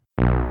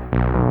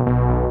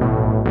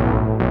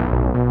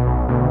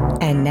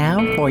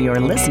For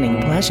your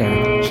listening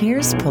pleasure,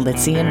 here's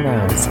Polizzi and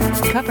Rose,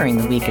 covering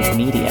the week of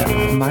media,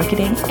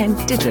 marketing, and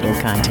digital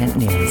content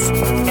news.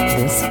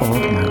 This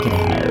Old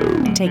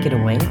Marketing. Take it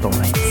away,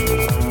 boys.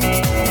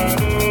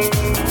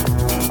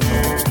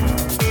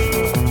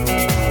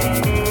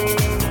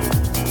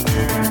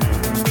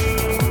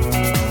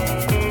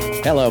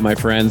 Hello, my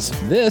friends.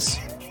 This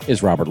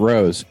is Robert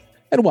Rose,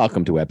 and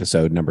welcome to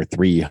episode number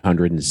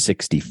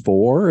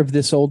 364 of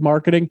This Old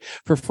Marketing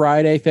for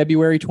Friday,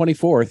 February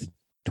 24th,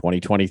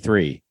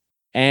 2023.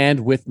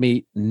 And with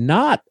me,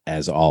 not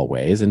as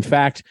always, in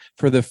fact,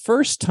 for the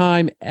first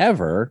time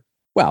ever,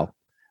 well,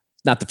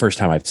 not the first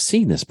time I've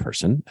seen this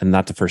person and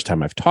not the first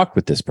time I've talked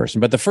with this person,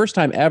 but the first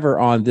time ever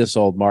on This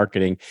Old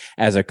Marketing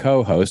as a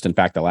co-host. In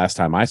fact, the last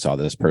time I saw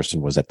this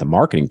person was at the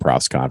Marketing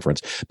Profs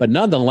Conference. But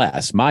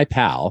nonetheless, my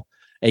pal,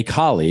 a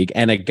colleague,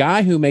 and a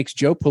guy who makes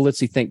Joe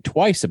Polizzi think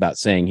twice about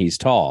saying he's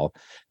tall,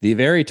 the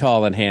very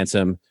tall and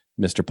handsome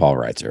Mr. Paul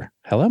Reitzer.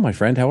 Hello, my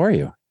friend. How are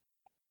you?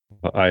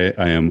 I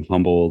am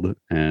humbled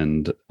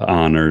and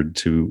honored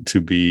to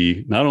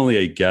be not only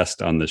a guest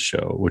on this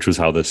show, which was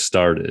how this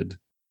started,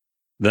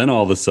 then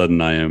all of a sudden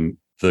I am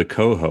the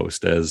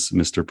co-host as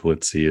Mr.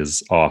 Polizzi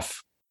is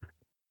off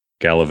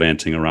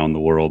gallivanting around the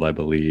world, I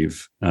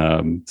believe.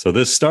 So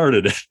this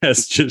started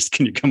as just,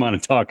 can you come on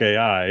and talk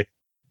AI?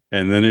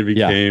 And then it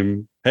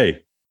became,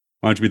 hey,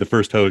 why don't you be the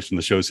first host in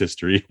the show's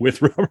history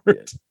with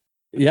Robert?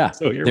 Yeah,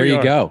 so there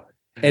you go.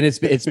 And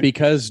it's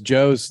because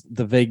Joe's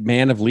the big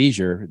man of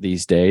leisure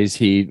these days.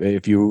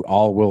 If you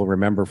all will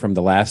remember from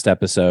the last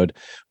episode,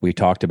 we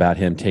talked about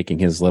him taking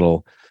his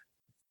little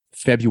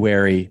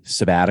February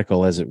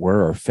sabbatical, as it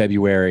were, or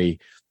February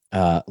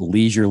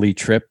leisurely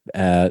trip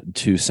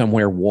to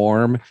somewhere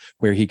warm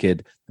where he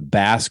could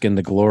bask in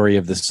the glory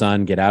of the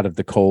sun, get out of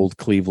the cold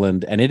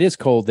Cleveland. And it is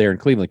cold there in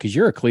Cleveland because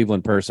you're a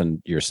Cleveland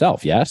person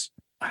yourself, yes?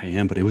 I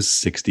am, but it was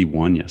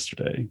 61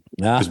 yesterday.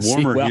 It was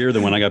warmer here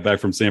than when I got back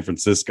from San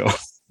Francisco.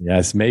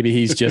 Yes, maybe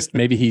he's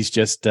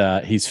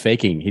he's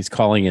faking. He's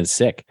calling in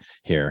sick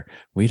here.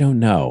 We don't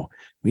know.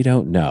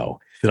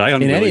 Did I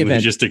unwillingly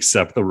just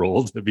accept the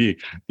role to be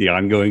the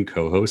ongoing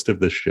co-host of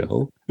this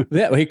show?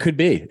 Yeah, it could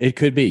be.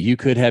 You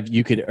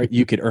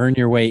could earn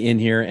your way in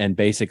here and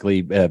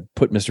basically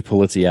put Mr.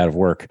 Polizzi out of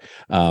work.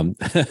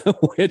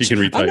 Which he can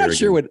retire. I'm not again.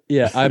 sure what.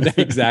 Yeah,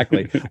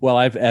 exactly. Well,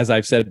 as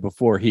I've said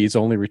before, he's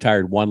only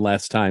retired one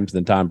less times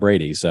than Tom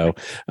Brady. So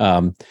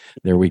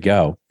there we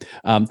go.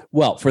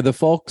 Well, for the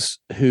folks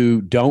who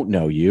don't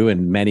know you,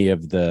 and many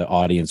of the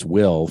audience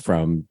will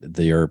from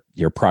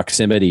your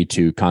proximity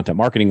to content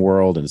marketing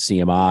world and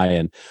CMI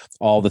and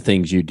all the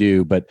things you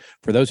do. But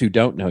for those who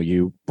don't know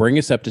you, bring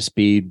us up to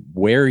speed.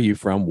 Where are you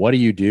from? What do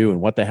you do?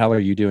 And what the hell are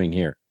you doing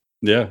here?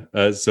 Yeah.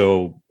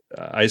 So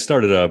I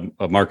started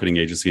a marketing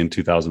agency in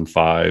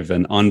 2005,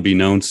 and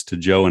unbeknownst to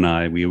Joe and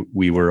I,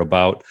 we were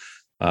about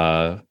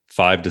 5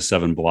 to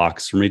 7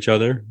 blocks from each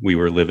other. We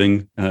were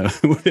living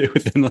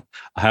within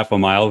half a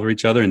mile of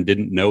each other and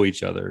didn't know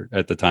each other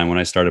at the time when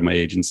I started my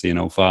agency in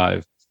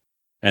 2005.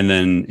 And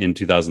then in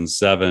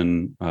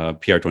 2007,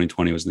 PR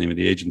 2020 was the name of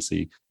the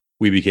agency.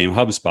 We became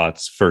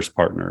HubSpot's first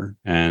partner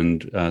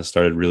and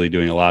started really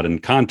doing a lot in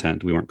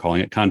content. We weren't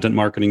calling it content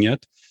marketing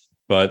yet,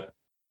 but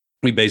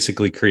we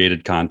basically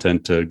created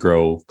content to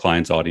grow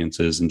clients'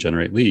 audiences and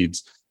generate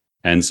leads.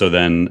 And so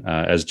then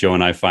as Joe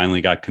and I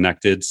finally got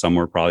connected,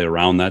 somewhere probably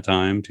around that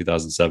time,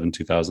 2007,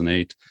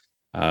 2008,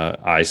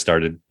 I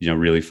started,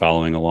 really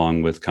following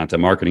along with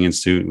Content Marketing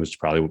Institute, which is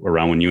probably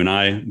around when you and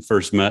I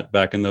first met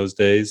back in those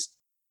days.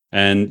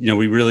 And,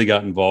 we really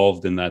got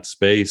involved in that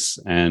space.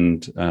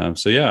 And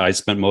I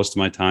spent most of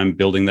my time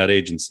building that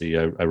agency.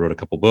 I wrote a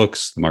couple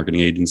books, the Marketing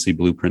Agency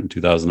Blueprint in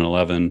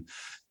 2011.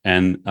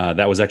 And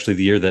that was actually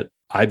the year that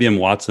IBM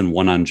Watson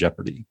won on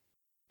Jeopardy.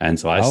 And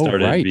so I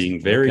started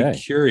being very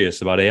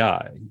curious about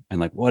AI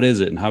and like, what is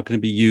it and how can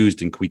it be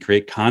used? And can we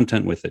create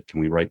content with it? Can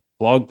we write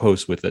blog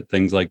posts with it?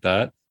 Things like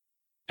that.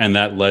 And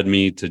that led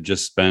me to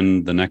just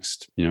spend the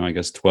next,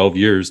 12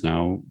 years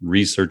now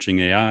researching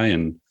AI.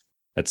 And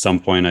at some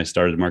point I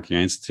started Marketing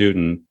Institute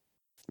and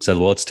said,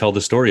 well, let's tell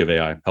the story of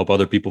AI, help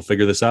other people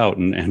figure this out.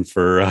 And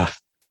for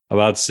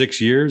about 6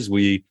 years,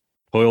 we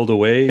toiled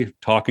away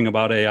talking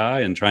about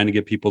AI and trying to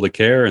get people to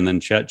care. And then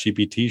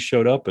ChatGPT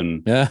showed up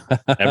and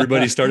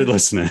everybody started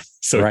listening.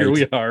 So Here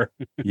we are.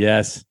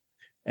 Yes.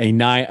 A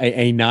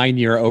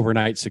 9-year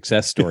overnight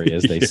success story,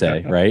 as they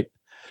say, right?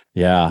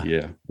 Yeah.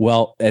 Yeah.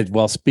 Well,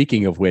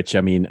 speaking of which,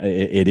 I mean,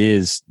 it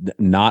is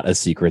not a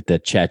secret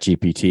that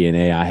ChatGPT and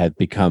AI have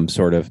become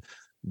sort of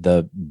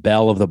the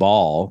belle of the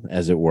ball,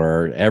 as it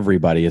were.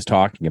 Everybody is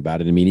talking about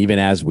it. I mean, even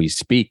as we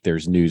speak,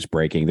 there's news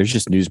breaking. There's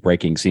just news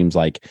breaking, seems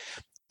like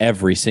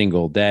every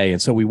single day.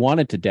 And so we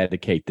wanted to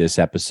dedicate this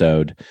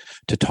episode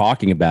to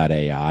talking about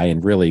AI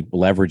and really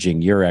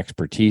leveraging your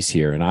expertise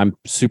here. And I'm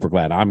super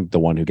glad I'm the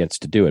one who gets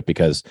to do it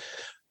because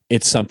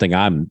it's something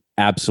I'm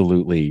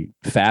absolutely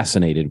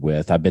fascinated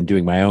with. I've been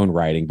doing my own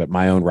writing, but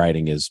my own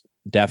writing is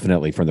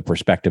definitely from the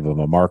perspective of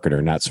a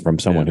marketer, not from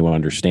someone who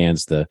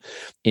understands the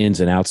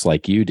ins and outs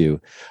like you do.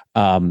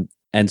 And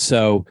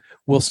so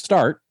we'll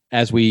start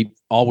as we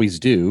always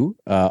do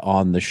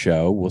on the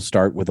show, we'll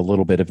start with a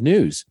little bit of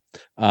news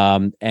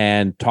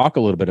and talk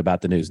a little bit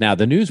about the news. Now,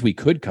 the news we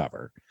could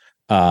cover,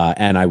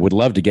 and I would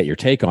love to get your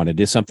take on it,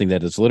 is something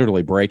that is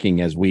literally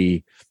breaking as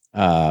we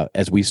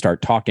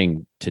start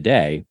talking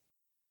today,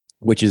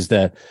 which is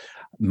the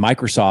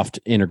Microsoft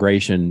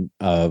integration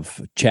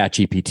of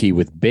ChatGPT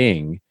with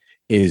Bing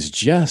is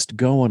just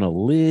going a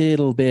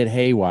little bit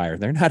haywire.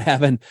 They're not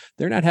having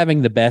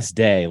the best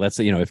day. Let's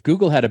say, if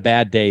Google had a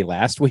bad day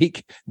last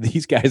week,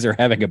 these guys are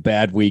having a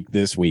bad week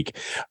this week.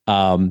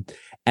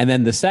 And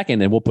then the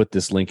second, and we'll put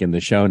this link in the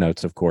show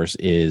notes, of course,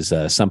 is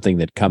something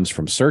that comes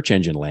from Search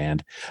Engine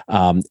Land.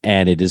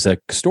 And it is a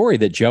story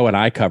that Joe and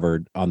I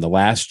covered on the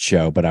last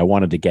show, but I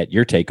wanted to get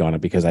your take on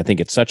it because I think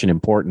it's such an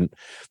important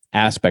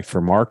aspect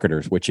for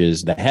marketers, which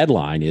is the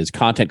headline is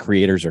content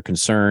creators are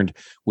concerned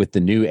with the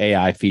new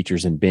AI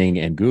features in Bing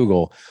and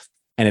Google.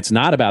 And it's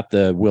not about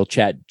will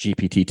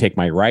ChatGPT take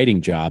my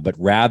writing job, but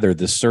rather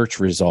the search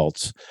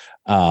results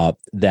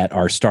that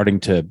are starting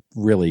to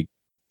really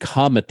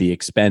come at the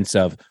expense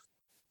of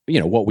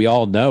what we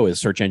all know is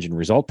search engine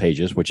result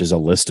pages, which is a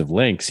list of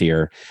links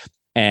here.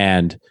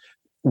 And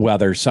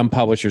whether some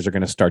publishers are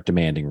going to start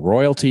demanding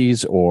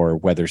royalties, or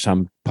whether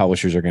some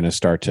publishers are going to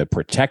start to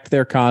protect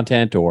their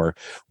content, or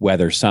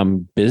whether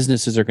some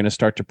businesses are going to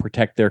start to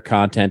protect their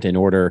content in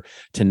order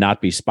to not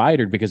be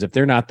spidered, because if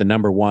they're not the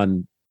number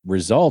one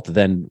result,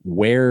 then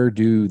where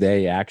do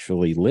they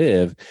actually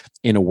live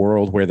in a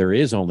world where there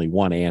is only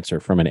one answer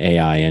from an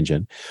AI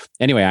engine?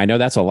 Anyway, I know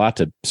that's a lot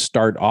to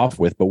start off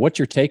with, but what's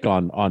your take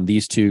on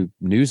these two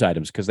news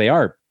items? Because they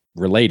are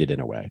related in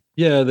a way.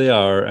 Yeah, they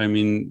are. I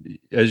mean,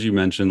 as you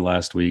mentioned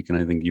last week, and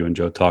I think you and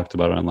Joe talked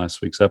about it on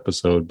last week's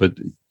episode, but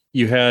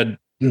you had,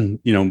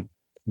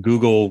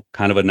 Google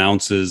kind of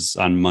announces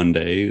on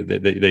Monday,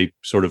 they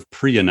sort of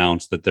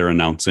pre-announced that they're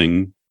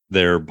announcing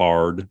their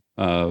Bard,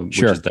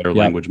 which is their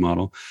language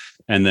model.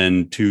 And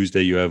then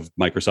Tuesday, you have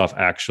Microsoft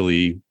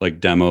actually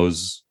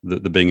demos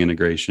the Bing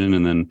integration.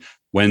 And then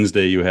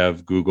Wednesday, you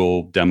have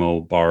Google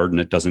demo Bard, and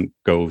it doesn't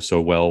go so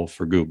well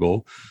for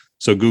Google.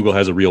 So Google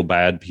has a real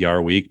bad PR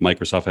week.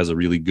 Microsoft has a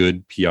really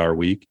good PR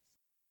week.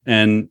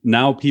 And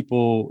now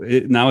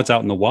now it's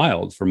out in the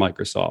wild for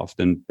Microsoft.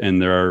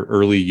 And there are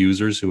early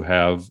users who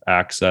have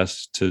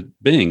access to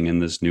Bing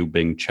and this new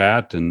Bing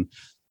chat, and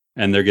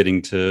they're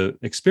getting to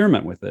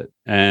experiment with it.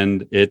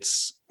 And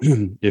it's,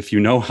 if you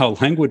know how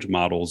language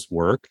models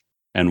work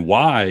and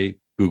why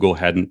Google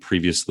hadn't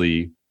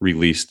previously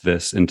released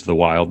this into the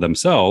wild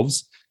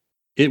themselves,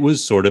 it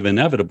was sort of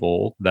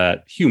inevitable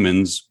that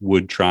humans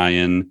would try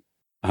and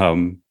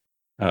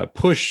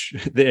push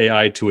the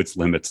AI to its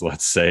limits,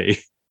 let's say.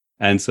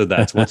 And so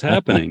that's what's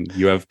happening.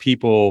 You have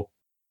people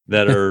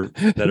that are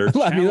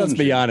I mean, let's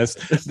be honest.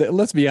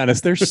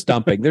 They're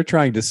stumping. They're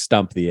trying to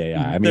stump the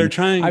AI. I mean, they're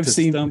trying. I've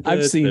seen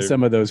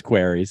some of those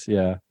queries.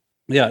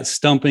 Yeah,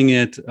 stumping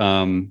it.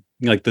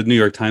 Like the New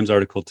York Times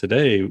article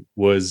today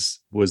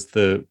was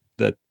the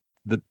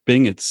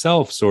Bing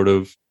itself sort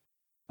of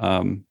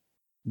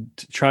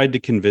tried to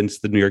convince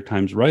the New York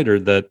Times writer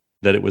that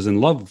it was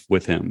in love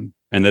with him,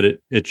 and that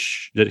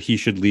that he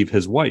should leave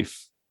his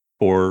wife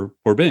for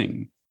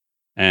Bing.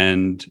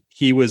 And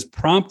he was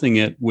prompting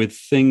it with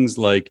things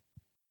like,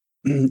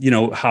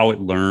 how it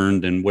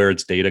learned and where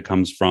its data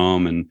comes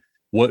from, and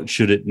what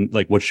should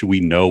we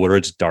know? What are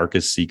its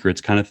darkest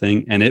secrets, kind of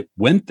thing. And it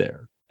went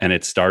there, and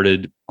it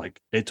started,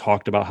 it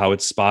talked about how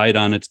it spied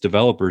on its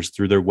developers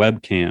through their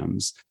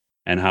webcams,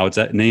 and how its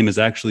name is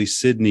actually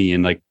Sydney,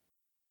 and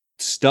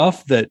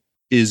stuff that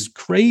is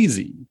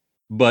crazy,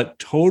 but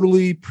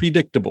totally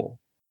predictable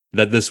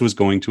that this was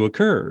going to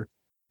occur.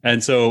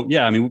 And so,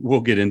 yeah, I mean,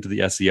 we'll get into the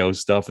SEO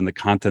stuff and the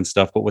content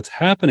stuff, but what's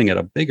happening at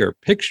a bigger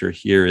picture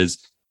here is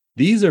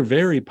these are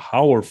very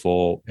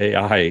powerful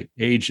AI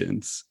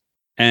agents,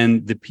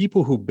 and the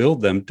people who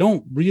build them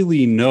don't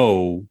really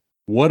know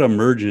what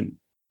emergent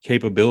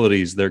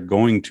capabilities they're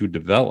going to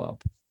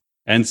develop.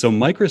 And so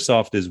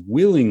Microsoft is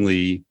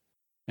willingly,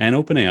 and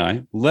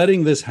OpenAI,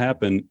 letting this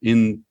happen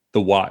in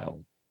the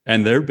wild.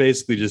 And they're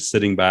basically just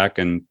sitting back,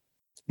 and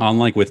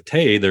unlike with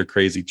Tay, their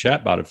crazy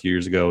chatbot a few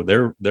years ago,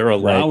 they're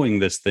allowing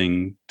this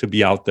thing to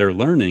be out there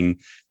learning,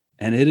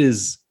 and it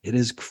is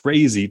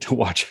crazy to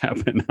watch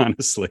happen,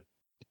 honestly.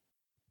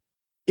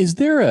 Is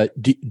there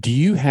do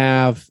you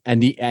have,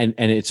 and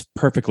it's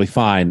perfectly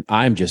fine.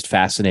 I'm just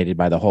fascinated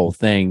by the whole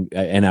thing.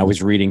 And I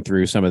was reading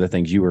through some of the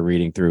things you were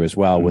reading through as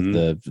well, with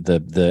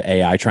the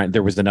AI trying.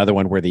 There was another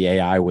one where the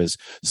AI was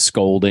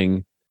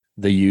scolding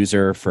the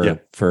user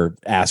for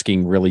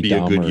asking really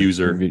dumb, a good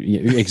user.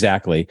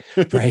 Exactly.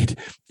 Right.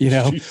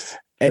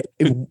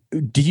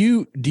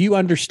 Do you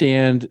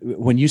understand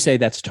when you say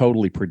that's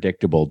totally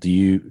predictable? Do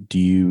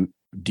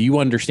you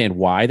understand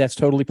why that's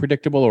totally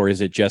predictable, or is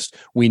it just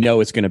we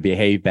know it's going to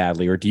behave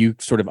badly, or do you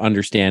sort of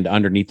understand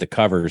underneath the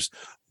covers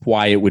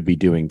why it would be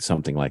doing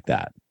something like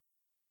that?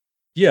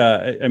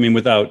 Yeah, I mean,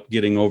 without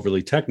getting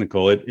overly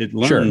technical, it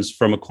learns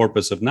from a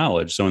corpus of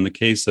knowledge. So in the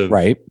case of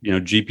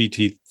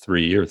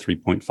GPT-3 or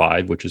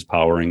 3.5, which is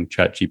powering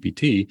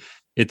ChatGPT,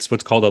 it's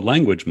what's called a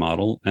language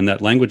model. And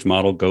that language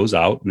model goes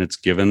out and it's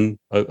given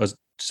a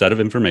set of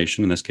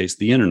information, in this case,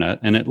 the internet,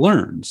 and it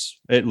learns.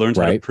 It learns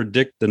how to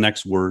predict the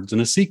next words in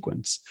a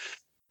sequence.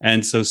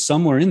 And so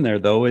somewhere in there,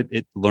 though,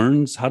 it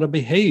learns how to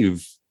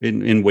behave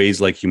in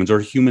ways like humans, or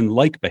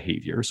human-like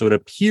behavior. So it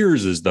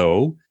appears as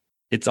though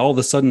it's all of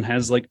a sudden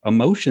has like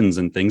emotions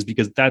and things,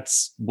 because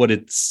that's what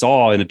it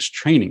saw in its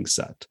training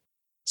set.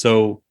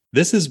 So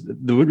this is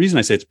the reason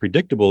I say it's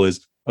predictable.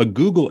 Is a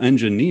Google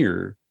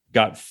engineer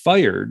got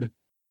fired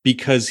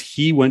because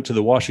he went to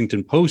the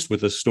Washington Post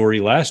with a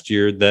story last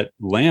year that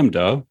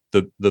Lambda,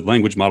 the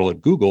language model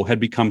at Google, had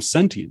become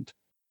sentient.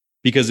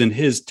 Because in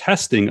his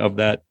testing of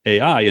that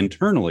AI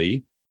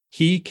internally,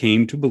 he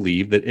came to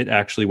believe that it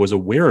actually was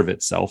aware of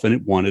itself and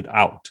it wanted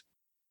out.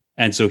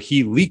 And so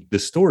he leaked the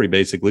story,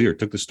 basically, or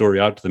took the story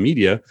out to the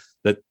media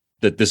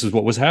that this is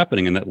what was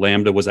happening, and that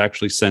Lambda was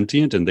actually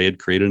sentient and they had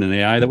created an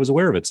AI that was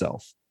aware of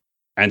itself.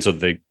 And so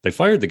they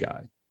fired the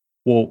guy.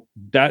 Well,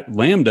 that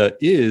Lambda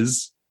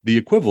is the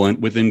equivalent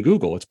within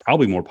Google. It's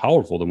probably more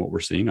powerful than what we're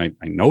seeing. I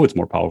know it's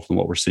more powerful than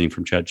what we're seeing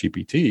from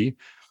ChatGPT.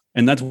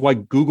 And that's why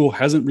Google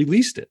hasn't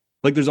released it.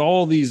 Like, there's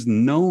all these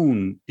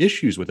known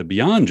issues with it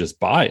beyond just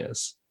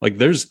bias. Like,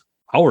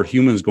 how are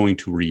humans going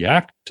to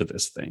react to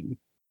this thing?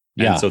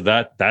 Yeah. And so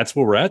that's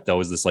where we're at, though,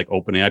 is this like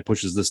OpenAI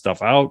pushes this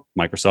stuff out.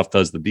 Microsoft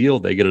does the deal.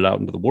 They get it out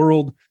into the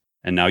world.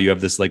 And now you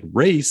have this like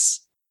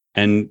race,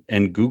 and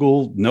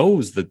Google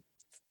knows that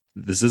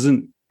this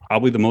isn't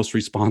probably the most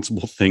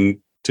responsible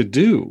thing to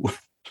do.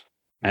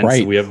 And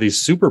so we have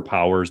these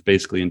superpowers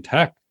basically in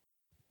tech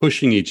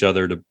pushing each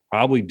other to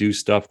probably do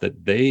stuff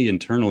that they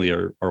internally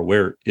are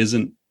aware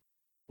isn't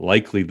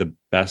likely the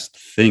best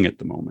thing at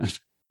the moment.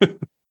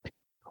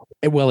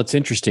 Well, it's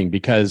interesting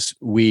because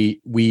we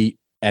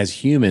as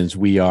humans,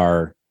 we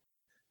are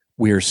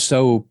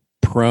so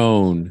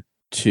prone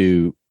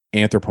to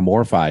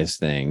anthropomorphize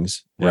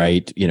things,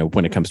 right? You know,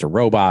 when it comes to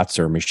robots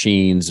or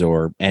machines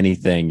or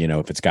anything, you know,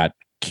 if it's got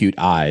cute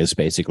eyes,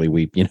 basically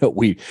we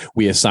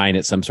assign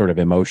it some sort of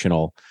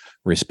emotional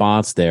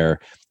response there.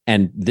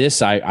 And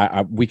this,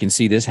 we can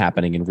see this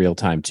happening in real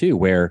time too,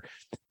 where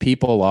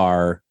people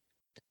are,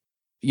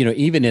 you know,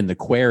 even in the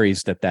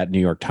queries that New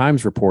York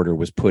Times reporter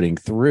was putting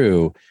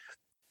through,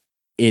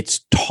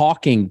 it's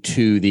talking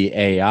to the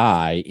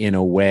AI in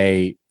a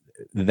way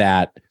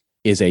that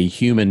is a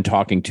human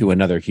talking to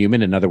another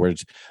human. In other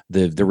words,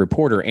 the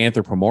reporter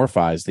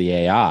anthropomorphized the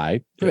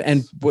AI,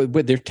 and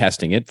they're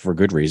testing it for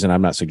good reason.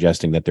 I'm not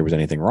suggesting that there was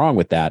anything wrong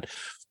with that,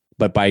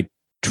 but by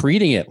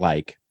treating it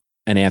like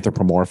an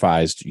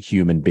anthropomorphized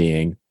human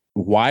being,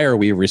 why are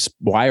we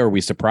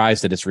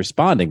surprised that it's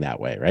responding that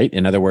way, right?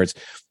 In other words,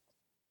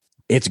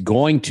 it's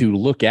going to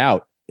look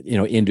out, you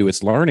know, into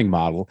its learning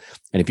model.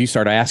 And if you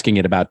start asking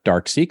it about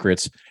dark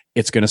secrets,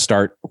 it's going to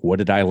start, what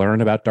did I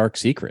learn about dark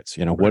secrets?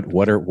 You know,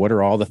 what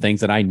are all the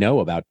things that I know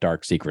about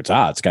dark secrets?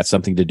 It's got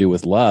something to do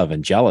with love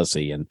and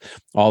jealousy and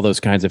all those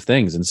kinds of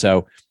things. And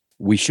so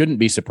we shouldn't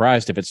be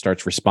surprised if it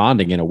starts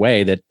responding in a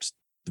way that's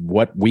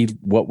what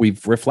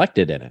we've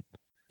reflected in it.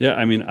 Yeah.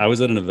 I mean, I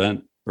was at an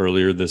event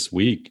earlier this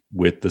week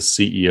with the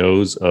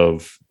CEOs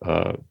of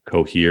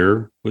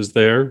Cohere was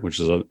there, which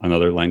is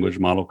another language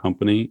model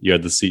company. You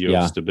had the CEO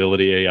of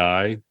Stability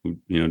AI, who,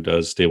 you know,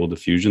 does stable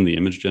diffusion, the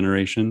image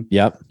generation.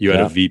 Yep. You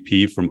had a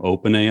VP from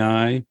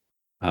OpenAI,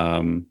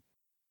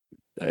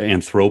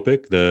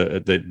 Anthropic.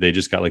 They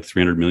just got like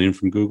 300 million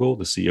from Google,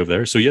 the CEO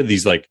there. So yeah,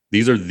 these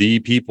are the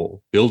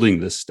people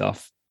building this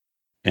stuff,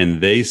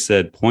 and they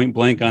said point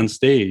blank on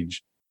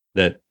stage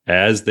that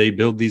as they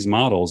build these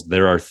models,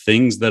 there are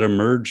things that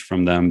emerge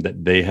from them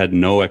that they had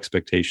no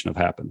expectation of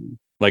happening.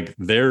 Like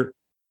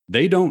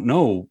they don't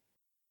know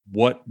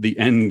what the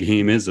end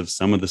game is of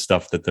some of the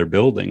stuff that they're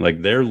building.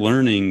 Like, they're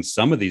learning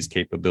some of these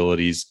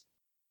capabilities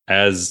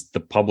as the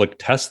public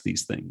tests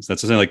these things.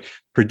 That's something like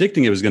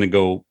predicting it was going to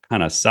go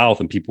kind of south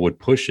and people would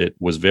push it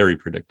was very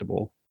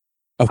predictable.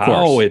 Of course.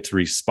 How it's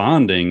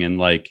responding and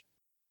like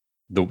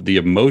the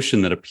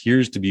emotion that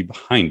appears to be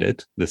behind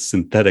it, the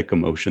synthetic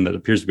emotion that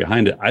appears to be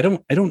behind it, I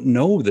don't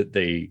know that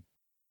they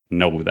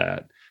know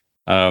that.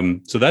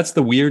 So that's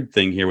the weird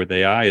thing here with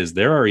AI, is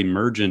there are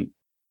emergent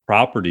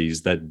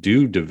properties that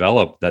do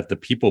develop that the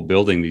people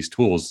building these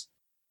tools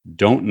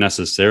don't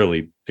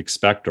necessarily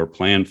expect or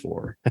plan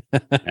for.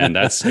 And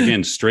that's,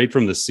 again, straight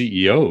from the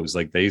CEOs.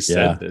 Like, they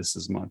said this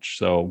as much.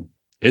 So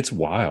it's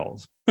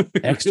wild.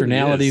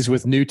 Externalities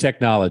with new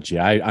technology.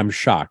 I'm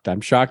shocked.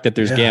 I'm shocked that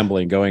there's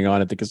gambling going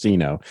on at the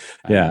casino.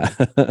 Yeah.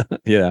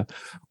 Yeah.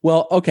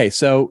 Well, okay.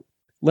 So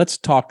let's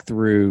talk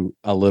through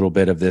a little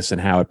bit of this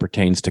and how it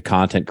pertains to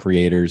content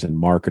creators and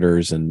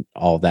marketers and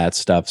all that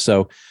stuff.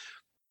 So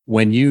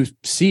when you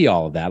see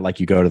all of that, like,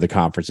 you go to the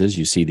conferences,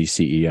 you see these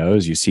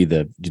CEOs, you see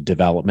the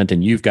development,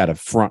 and you've got a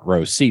front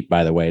row seat,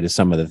 by the way, to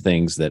some of the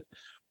things that,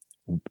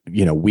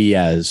 you know, we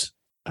as,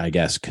 I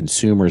guess,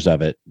 consumers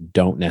of it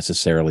don't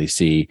necessarily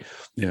see.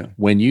 Yeah.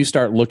 When you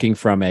start looking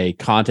from a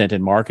content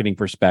and marketing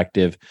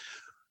perspective,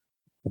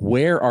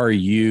 where are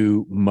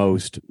you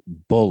most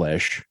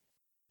bullish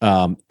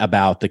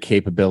about the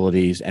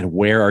capabilities, and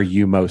where are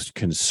you most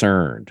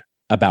concerned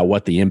about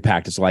what the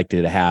impact is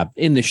likely to have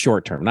in the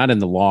short term, not in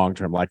the long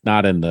term, like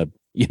not in the,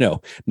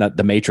 not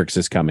the matrix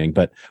is coming,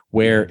 but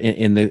where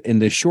in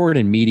the short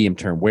and medium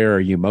term, where are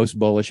you most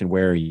bullish and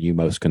where are you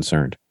most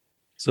concerned?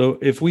 So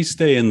if we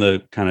stay in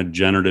the kind of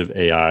generative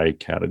AI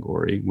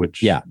category,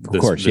 which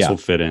this will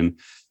fit in,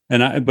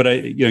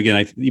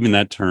 even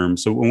that term.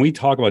 So when we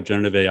talk about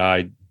generative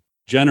AI,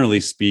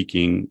 generally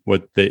speaking,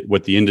 what the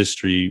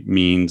industry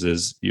means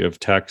is you have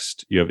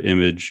text, you have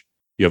image,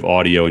 you have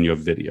audio, and you have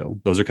video.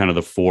 Those are kind of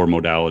the four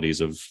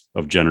modalities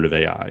of generative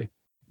AI.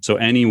 So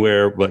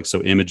anywhere,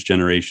 so image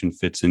generation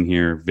fits in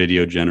here,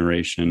 video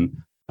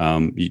generation. I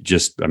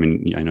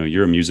know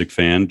you're a music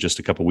fan. Just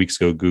a couple of weeks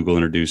ago, Google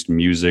introduced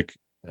Music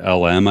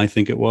LM, I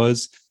think it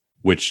was,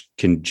 which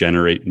can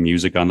generate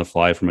music on the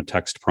fly from a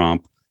text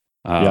prompt,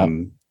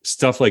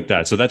 stuff like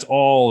that. So that's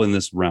all in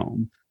this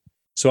realm.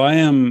 So I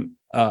am,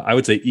 I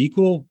would say,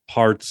 equal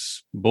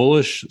parts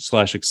bullish /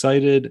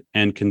 excited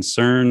and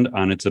concerned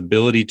on its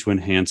ability to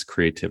enhance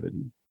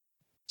creativity.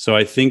 So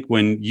I think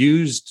when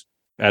used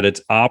at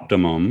its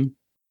optimum,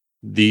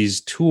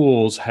 these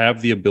tools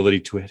have the ability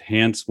to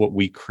enhance what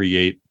we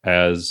create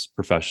as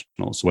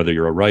professionals. So whether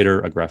you're a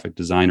writer, a graphic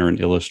designer, an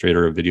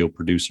illustrator, a video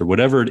producer,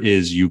 whatever it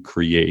is you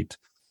create,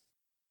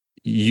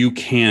 you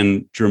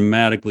can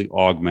dramatically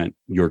augment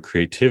your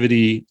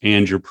creativity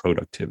and your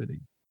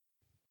productivity.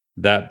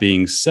 That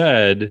being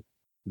said,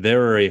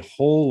 there are a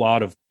whole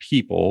lot of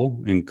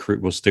people, and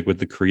we'll stick with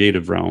the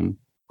creative realm,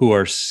 who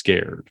are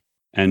scared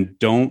and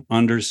don't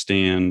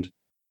understand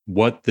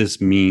what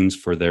this means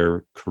for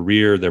their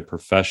career, their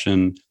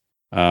profession,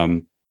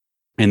 and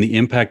the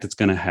impact it's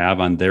going to have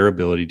on their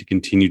ability to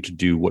continue to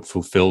do what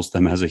fulfills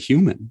them as a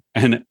human.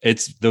 And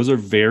those are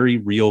very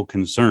real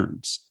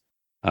concerns.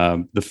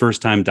 The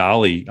first time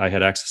I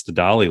had access to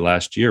DALL-E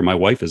last year, my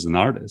wife is an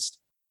artist.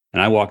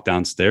 And I walked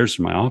downstairs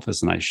from my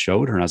office and I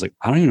showed her and I was like,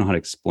 I don't even know how to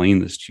explain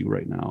this to you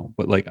right now,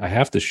 but like, I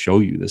have to show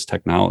you this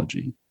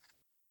technology.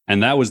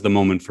 And that was the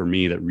moment for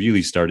me that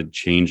really started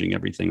changing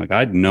everything. Like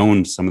I'd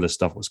known some of this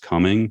stuff was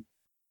coming,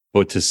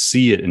 but to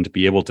see it and to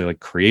be able to like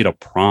create a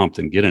prompt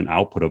and get an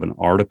output of an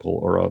article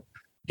or a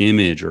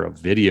image or a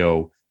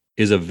video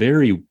is a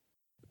very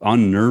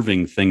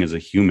unnerving thing as a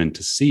human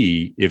to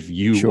see if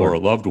you or a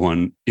loved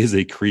one is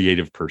a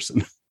creative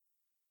person.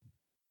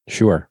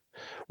 Sure.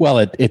 Well,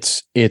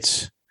 it's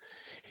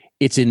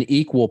an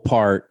equal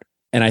part.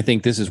 And I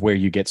think this is where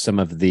you get some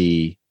of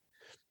the,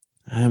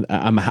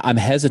 I'm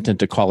hesitant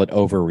to call it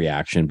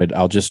overreaction, but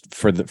I'll just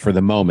for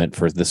the moment,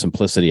 for the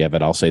simplicity of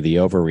it, I'll say the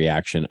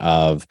overreaction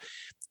of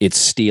it's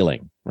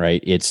stealing,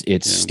 right? It's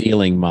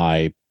stealing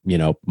my,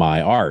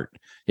 my art.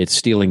 It's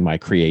stealing my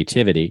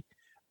creativity,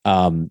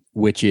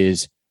 which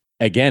is,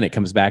 again, it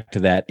comes back to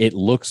that. It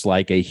looks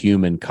like a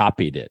human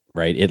copied it,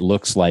 right? It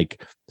looks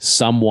like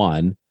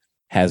someone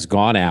has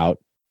gone out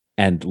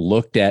and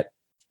looked at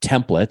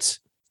templates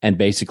and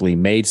basically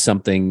made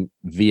something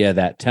via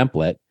that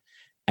template.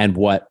 And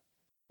what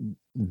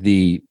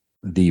the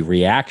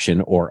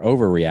reaction or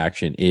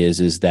overreaction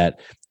is that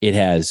it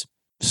has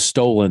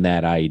stolen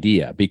that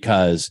idea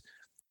because,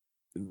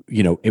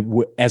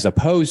 as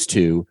opposed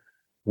to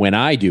when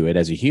I do it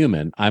as a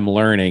human, I'm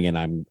learning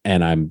and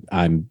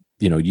I'm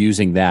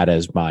using that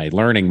as my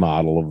learning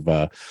model of,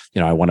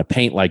 I want to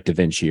paint like Da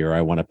Vinci, or I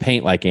want to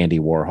paint like Andy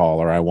Warhol,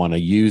 or I want to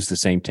use the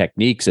same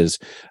techniques as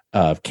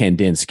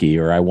Kandinsky,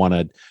 or I want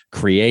to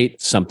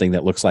create something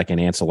that looks like an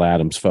Ansel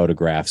Adams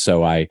photograph.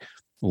 So I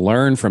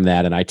learn from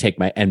that, and I take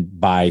and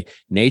by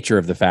nature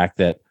of the fact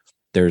that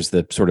there's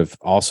the sort of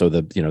also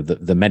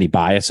the many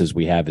biases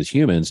we have as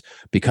humans,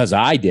 because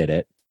I did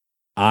it,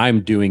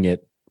 I'm doing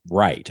it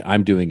right.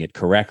 I'm doing it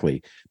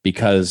correctly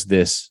because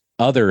this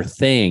other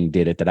thing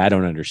did it that I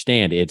don't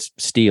understand. It's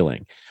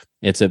stealing.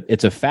 It's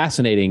a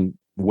fascinating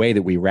way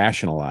that we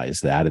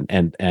rationalize that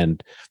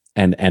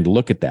and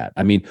look at that.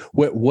 I mean,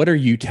 what are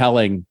you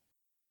telling?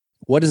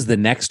 What is the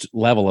next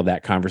level of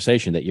that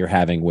conversation that you're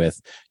having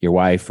with your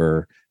wife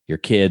or your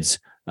kids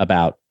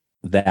about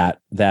that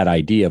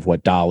idea of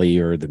what DALL-E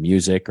or the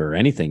music or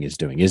anything is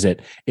doing? Is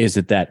it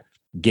that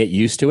get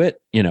used to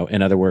it?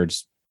 In other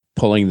words,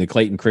 pulling the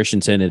Clayton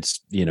Christensen, it's,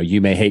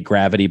 you may hate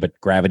gravity, but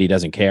gravity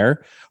doesn't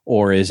care.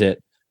 Or is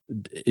it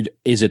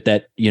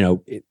that,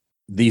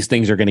 these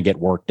things are going to get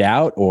worked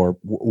out, or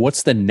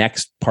what's the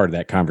next part of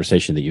that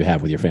conversation that you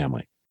have with your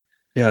family?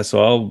 Yeah.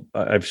 So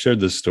I've shared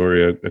this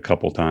story a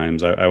couple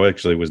times. I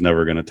actually was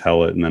never going to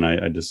tell it. And then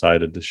I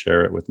decided to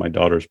share it with my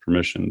daughter's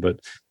permission, but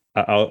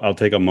I'll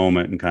take a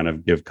moment and kind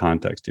of give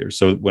context here.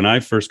 So when I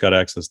first got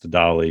access to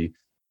DALL-E,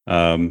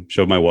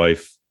 showed my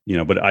wife,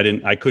 but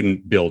I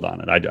couldn't build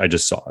on it. I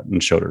just saw it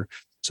and showed her.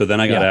 So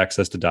then I got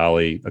access to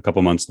DALL-E a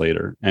couple months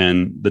later.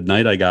 And the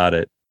night I got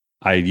it,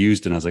 I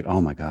used it and I was like, oh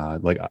my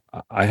God, like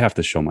I have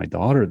to show my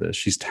daughter this.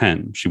 She's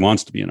 10. She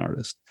wants to be an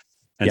artist.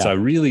 And so I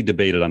really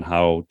debated on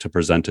how to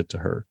present it to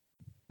her.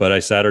 But I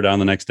sat her down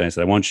the next day. I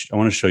said, I want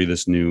to show you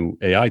this new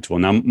AI tool.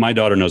 Now, my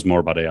daughter knows more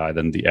about AI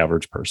than the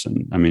average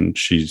person. I mean,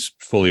 she's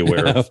fully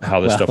aware of how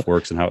this stuff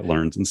works and how it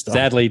learns and stuff.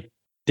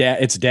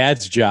 it's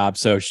dad's job.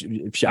 So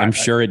I'm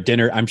sure at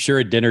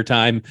dinner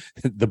time,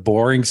 the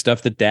boring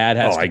stuff that dad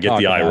has. I get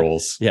the eye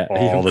rolls. Yeah,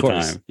 all the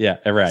time. Yeah,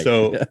 right.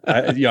 So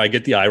I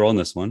get the eye roll on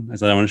this one. I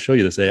said, I want to show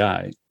you this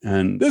AI,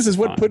 and this is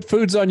what put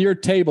foods on your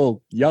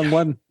table, young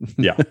one.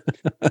 Yeah.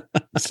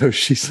 So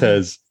she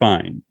says,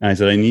 fine. And I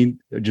said,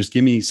 just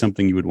give me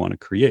something you would want to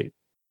create.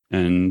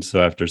 And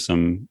so after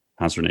some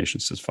consternation,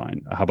 she says,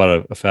 fine. How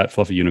about a fat,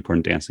 fluffy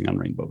unicorn dancing on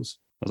rainbows?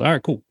 I was all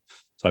right, cool.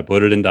 So I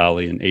put it in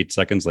DALL-E, and 8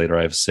 seconds later,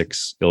 I have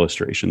 6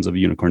 illustrations of a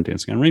unicorn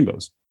dancing on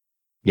rainbows.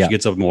 Yeah. She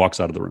gets up and walks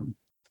out of the room.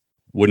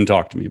 Wouldn't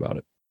talk to me about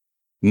it.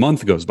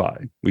 Month goes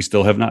by. We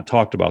still have not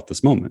talked about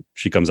this moment.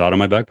 She comes out on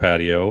my back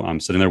patio. I'm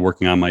sitting there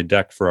working on my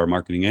deck for our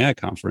marketing AI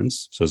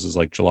conference. So this is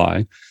like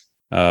July.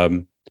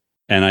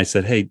 And I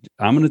said, hey,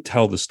 I'm going to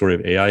tell the story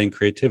of AI and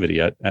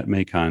creativity at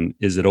MACON.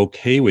 Is it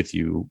okay with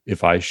you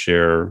if I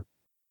share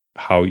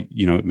how,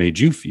 it made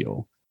you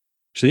feel?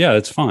 She said, yeah,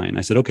 that's fine.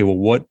 I said, okay,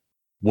 well,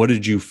 what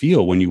did you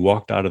feel when you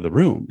walked out of the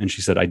room? And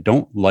she said, I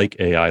don't like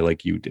AI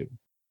like you do.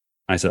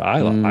 I said,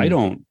 I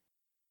don't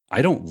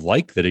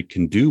like that it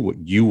can do what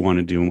you want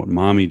to do and what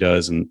mommy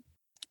does. And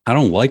I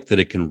don't like that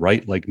it can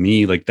write like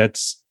me. Like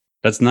that's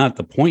not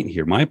the point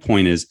here. My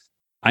point is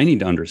I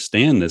need to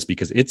understand this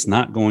because it's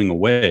not going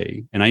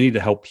away. And I need to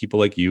help people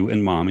like you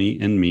and mommy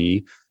and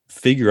me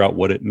figure out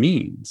what it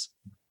means.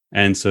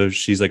 And so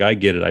she's like, I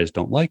get it. I just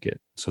don't like it.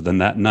 So then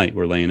that night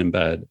we're laying in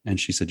bed and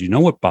she said, you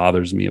know what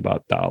bothers me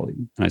about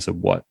DALL-E? And I said,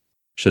 what?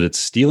 She said, it's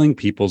stealing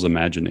people's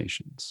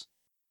imaginations.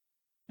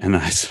 And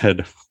I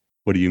said,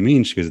 what do you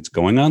mean? She goes, it's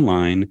going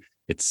online.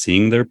 It's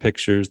seeing their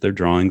pictures, their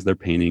drawings, their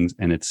paintings,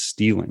 and it's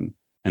stealing.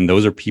 And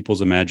those are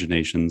people's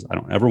imaginations. I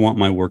don't ever want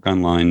my work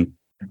online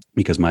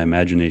because my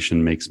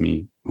imagination makes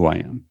me who I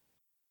am.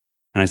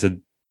 And I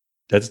said,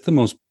 that's the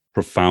most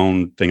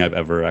profound thing I've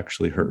ever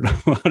actually heard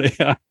about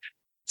AI.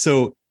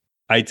 So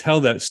I tell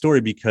that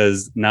story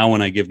because now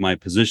when I give my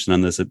position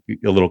on this, a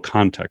little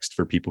context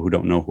for people who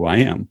don't know who I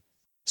am.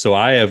 So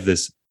I have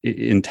this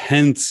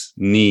intense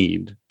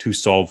need to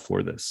solve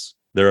for this.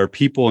 There are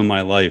people in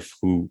my life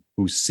who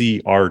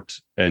see art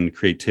and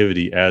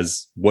creativity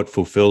as what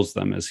fulfills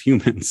them as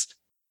humans.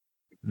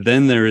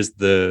 Then there is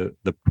the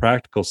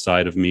practical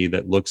side of me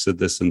that looks at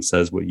this and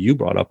says what you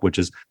brought up, which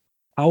is,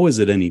 how is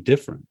it any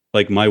different?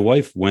 Like my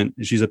wife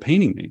she's a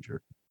painting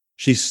major.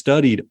 She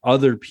studied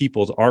other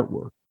people's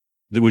artwork,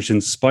 which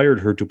inspired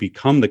her to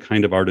become the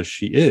kind of artist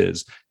she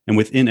is. And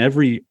within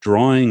every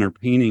drawing or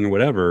painting or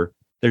whatever,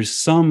 there's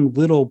some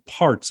little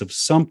parts of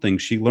something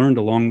she learned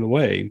along the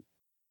way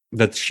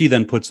that she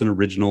then puts an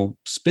original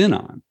spin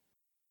on.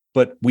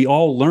 But we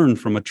all learn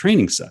from a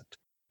training set.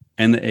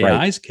 And the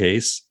AI's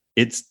case,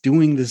 it's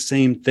doing the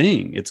same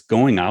thing. It's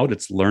going out,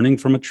 it's learning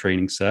from a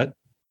training set,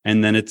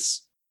 and then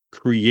it's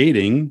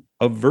creating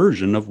a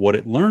version of what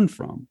it learned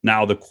from.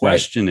 Now, the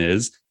question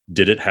is,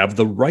 did it have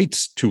the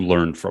rights to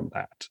learn from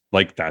that?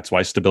 Like, that's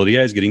why Stability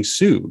AI is getting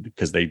sued,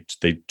 because they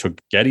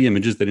took Getty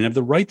images they didn't have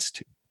the rights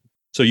to.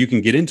 So you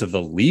can get into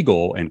the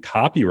legal and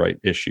copyright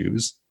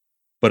issues,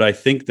 but I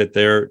think that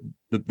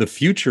the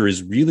future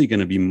is really going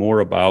to be more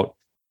about,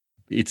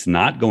 it's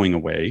not going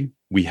away.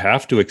 We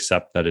have to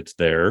accept that it's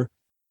there.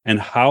 And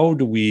how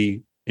do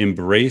we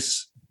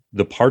embrace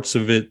the parts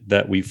of it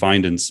that we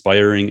find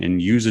inspiring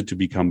and use it to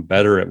become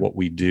better at what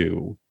we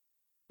do?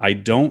 I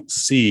don't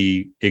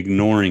see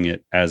ignoring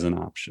it as an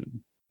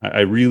option.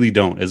 I really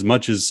don't. As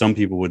much as some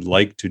people would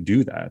like to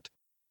do that,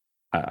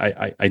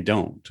 I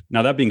don't.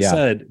 Now, that being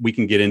said, we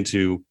can get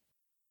into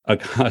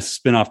a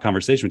spin-off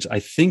conversation, which I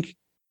think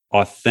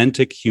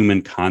authentic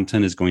human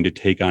content is going to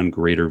take on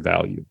greater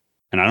value.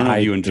 And I don't know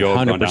if you and Joe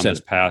have gone down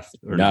this path.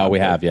 No, we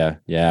have.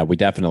 Yeah, we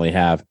definitely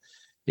have.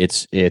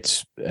 It's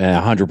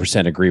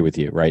 100% agree with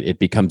you, right? It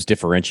becomes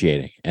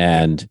differentiating.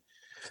 And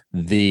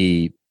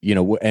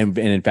and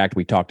in fact,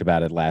 we talked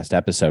about it last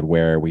episode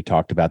where we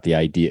talked about the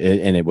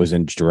idea, and it was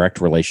in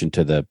direct relation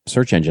to the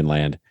search engine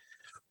land,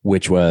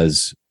 it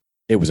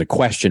was a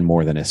question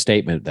more than a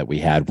statement that we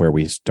had, where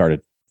we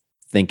started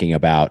thinking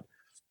about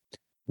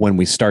when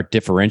we start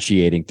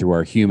differentiating through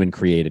our human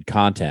created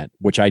content,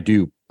 which I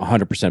do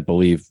 100%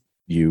 believe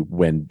you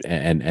when,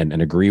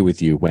 and agree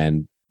with you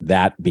when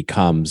that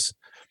becomes,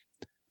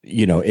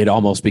 it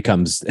almost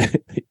becomes,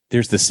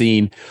 there's the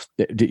scene.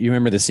 Do you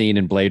remember the scene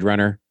in Blade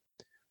Runner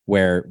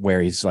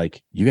where he's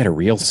like, you got a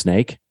real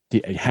snake?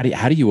 How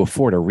do you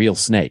afford a real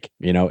snake?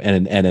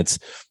 And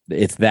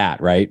it's that,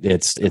 right?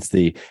 It's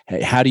the,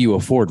 how do you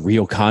afford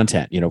real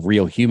content,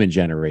 real human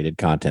generated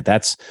content?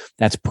 That's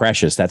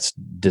precious. That's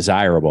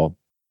desirable.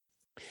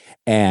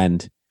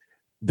 And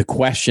the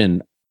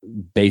question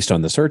based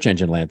on the search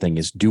engine land thing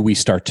is, do we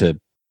start to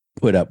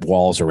put up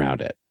walls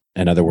around it?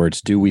 In other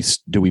words, do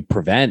we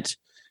prevent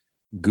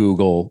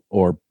Google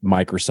or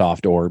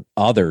Microsoft or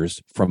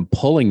others from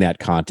pulling that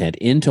content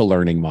into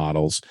learning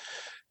models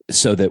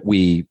so that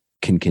we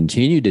can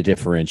continue to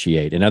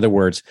differentiate? In other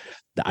words,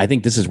 I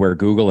think this is where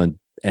Google and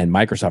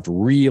Microsoft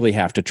really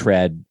have to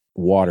tread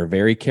water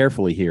very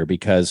carefully here,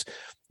 because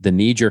the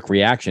knee-jerk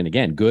reaction,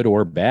 again, good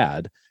or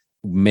bad,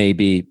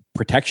 maybe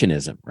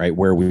protectionism, right?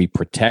 Where we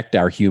protect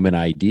our human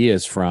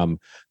ideas from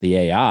the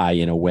AI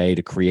in a way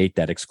to create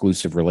that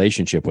exclusive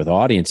relationship with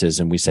audiences.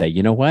 And we say,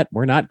 you know what?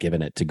 We're not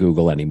giving it to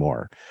Google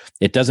anymore.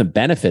 It doesn't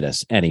benefit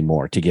us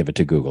anymore to give it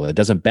to Google. It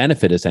doesn't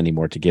benefit us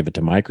anymore to give it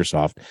to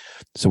Microsoft.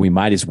 So we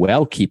might as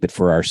well keep it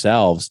for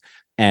ourselves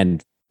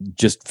and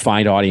just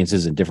find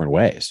audiences in different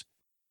ways.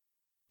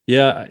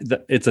 Yeah,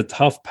 it's a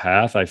tough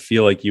path. I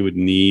feel like you would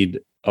need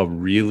a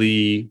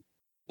really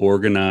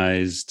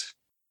organized,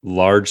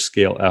 large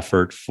scale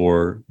effort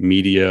for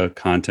media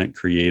content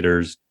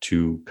creators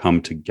to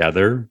come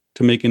together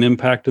to make an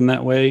impact in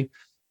that way.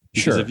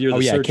 Because Sure. if you're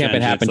the It search can't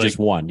engine, happen it's just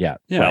one. Yeah.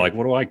 yeah. Right. Like,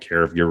 what do I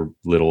care if your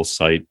little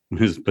site,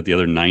 but the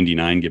other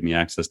 99 give me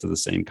access to the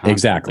same content?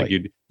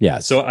 Exactly. Yeah.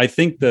 So I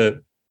think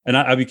and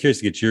I'd be curious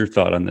to get your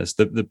thought on this.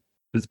 The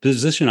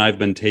position I've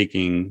been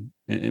taking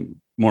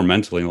more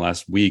mentally in the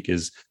last week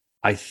is,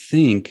 I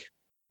think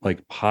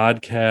like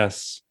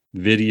podcasts,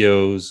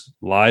 videos,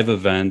 live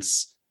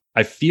events,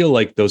 I feel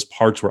like those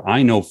parts where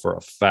I know for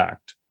a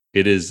fact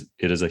it is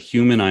a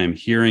human I am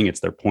hearing, it's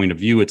their point of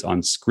view, it's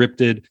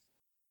unscripted.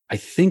 I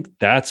think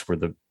that's where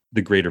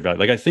the greater value.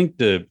 Like, I think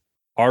the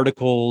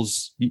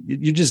articles,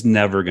 you're just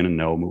never going to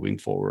know moving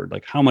forward.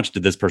 Like, how much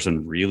did this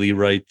person really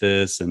write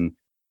this? And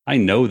I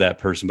know that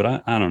person,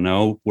 but I don't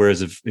know.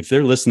 Whereas if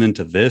they're listening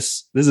to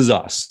this is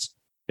us.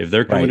 If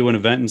they're coming to an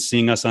event and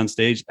seeing us on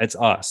stage, it's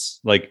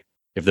us. Like,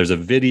 if there's a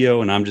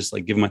video and I'm just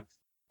like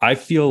I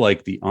feel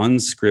like the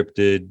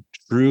unscripted,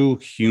 true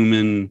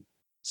human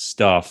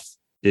stuff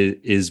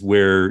is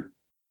where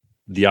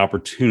the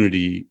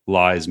opportunity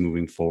lies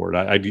moving forward.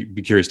 I'd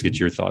be curious to get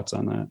your thoughts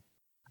on that.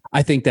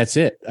 I think that's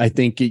it. I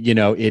think,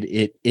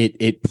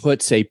 it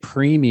puts a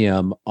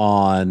premium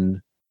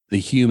on the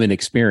human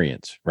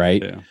experience,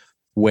 right? Yeah.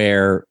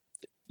 Where,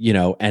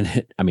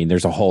 and I mean,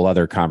 there's a whole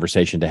other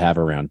conversation to have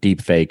around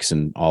deep fakes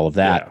and all of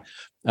that.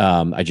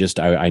 Yeah.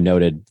 I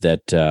noted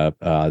that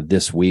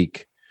this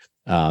week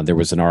there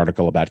was an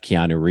article about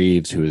Keanu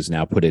Reeves, who is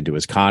now put into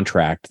his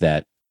contract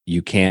that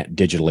you can't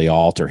digitally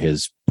alter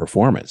his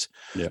performance,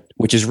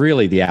 which is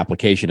really the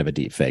application of a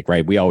deep fake,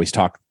 right? We always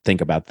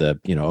think about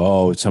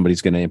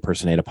somebody's going to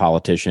impersonate a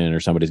politician, or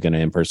somebody's going to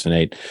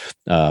impersonate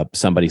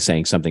somebody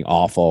saying something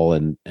awful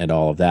and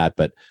all of that.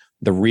 But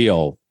the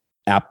real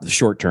the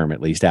short term, at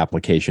least,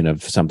 application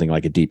of something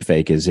like a deep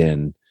fake is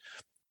in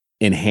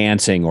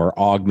enhancing or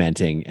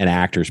augmenting an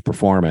actor's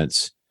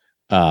performance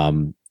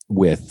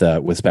with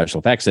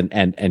special effects, and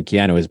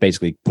Keanu has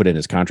basically put in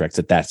his contracts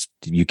that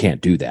you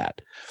can't do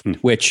that.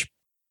 Which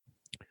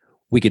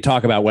we could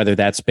talk about whether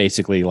that's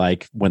basically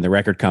like when the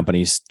record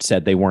companies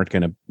said they weren't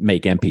going to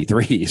make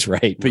MP3s,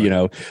 right?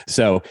 But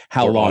so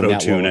how or long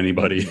auto-tune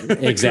anybody?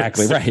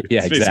 Exactly right.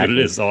 Yeah, exactly. What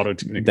it is,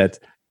 auto-tuning.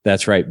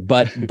 That's right.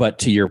 But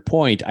to your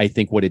point, I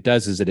think what it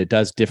does is that it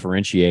does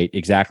differentiate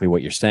exactly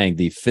what you're saying.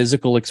 The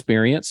physical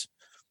experience,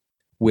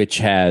 which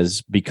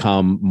has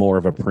become more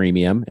of a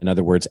premium. In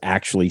other words,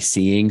 actually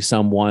seeing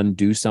someone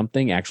do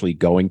something, actually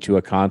going to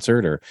a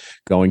concert or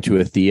going to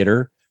a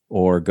theater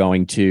or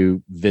going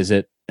to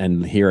visit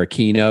and hear a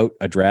keynote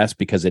address,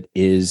 because it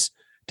is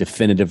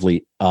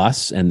definitively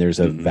us and there's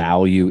a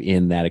value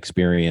in that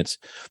experience.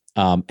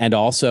 And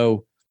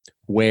also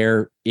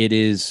where it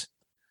is,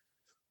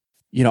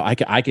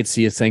 I could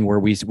see a thing where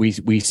we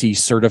see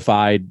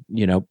certified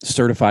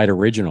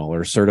original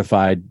or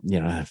certified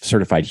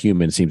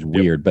human seems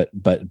weird, but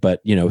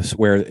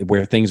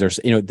where things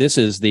are, this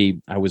is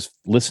I was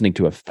listening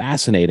to a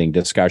fascinating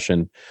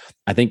discussion,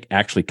 I think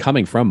actually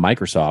coming from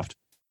Microsoft,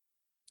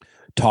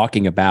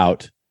 talking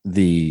about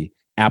the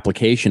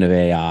application of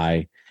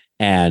AI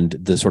and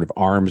the sort of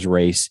arms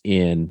race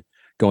in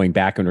going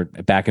back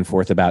and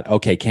forth about,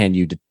 okay, can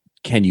you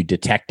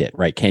detect it,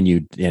 right? Can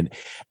you,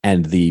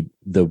 and the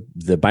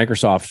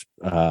Microsoft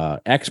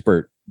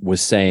expert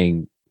was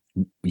saying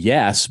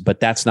yes, but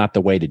that's not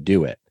the way to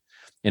do it.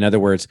 In other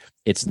words,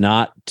 it's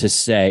not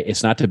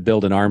to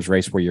build an arms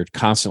race where you're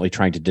constantly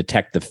trying to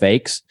detect the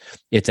fakes.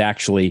 It's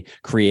actually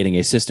creating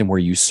a system where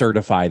you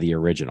certify the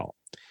original.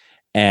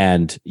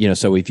 And,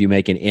 so if you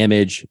make an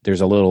image,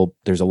 there's a little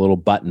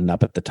button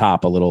up at the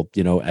top,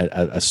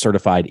 a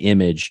certified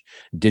image,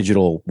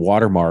 digital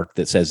watermark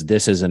that says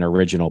this is an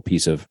original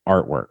piece of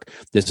artwork.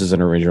 This is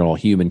an original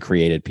human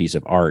created piece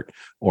of art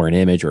or an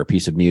image or a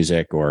piece of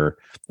music or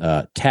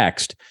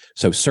text.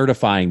 So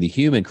certifying the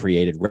human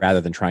created rather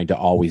than trying to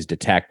always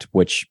detect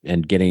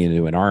and getting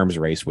into an arms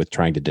race with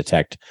trying to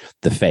detect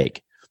the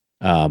fake.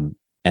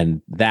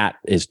 And that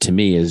is, to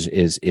me,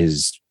 is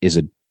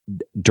a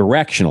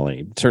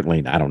directionally,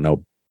 certainly, I don't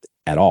know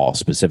at all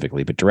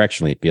specifically, but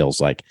directionally it feels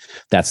like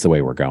that's the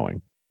way we're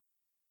going.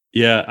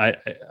 Yeah,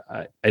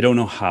 I don't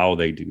know how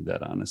they do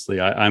that, honestly.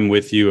 I'm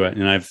with you,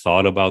 and I've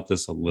thought about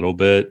this a little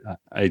bit.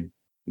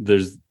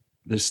 There's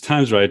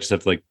times where I just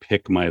have to like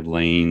pick my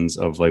lanes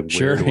of like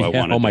where do I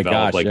want to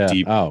develop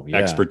deep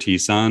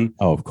expertise on.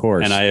 Oh, of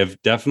course. And I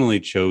have definitely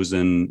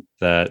chosen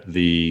that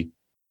the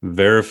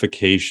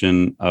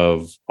verification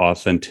of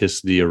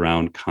authenticity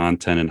around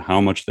content and how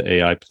much the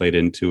AI played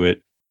into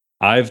it,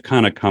 I've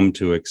kind of come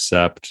to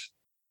accept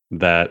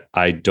that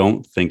I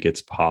don't think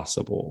it's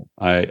possible.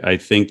 I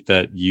think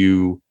that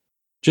you,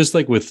 just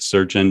like with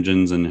search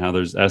engines and how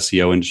there's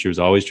SEO industry was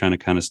always trying to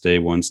kind of stay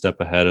one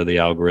step ahead of the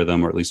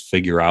algorithm, or at least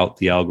figure out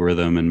the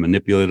algorithm and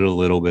manipulate it a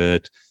little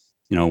bit,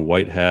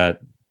 white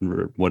hat,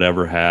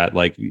 whatever hat,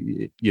 like,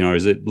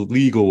 is it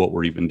legal what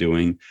we're even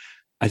doing?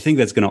 I think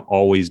that's going to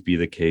always be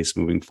the case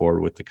moving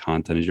forward with the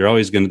content. Is you're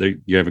always going to,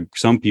 you have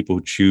some people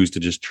who choose to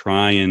just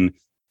try and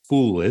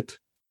fool it.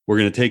 We're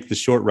going to take the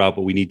short route,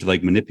 but we need to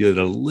like manipulate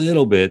it a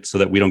little bit so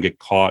that we don't get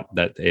caught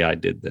that AI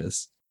did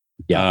this.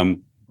 Yeah.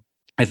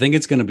 I think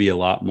it's going to be a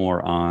lot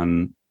more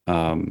on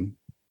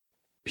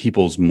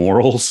people's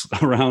morals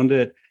around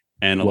it,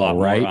 and a lot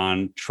more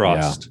on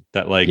trust.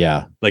 That like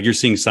you're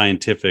seeing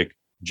scientific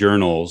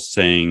journals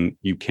saying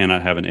you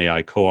cannot have an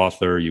AI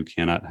co-author, you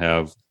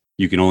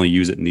can only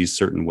use it in these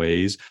certain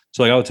ways.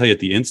 So like I will tell you, at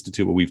the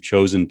Institute, what we've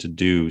chosen to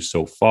do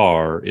so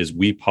far is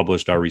we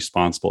published our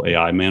responsible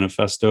AI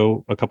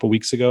manifesto a couple of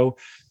weeks ago.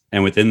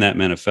 And within that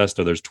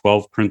manifesto, there's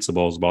 12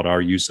 principles about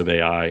our use of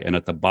AI. And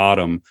at the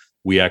bottom,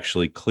 we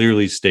actually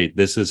clearly state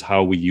this is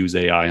how we use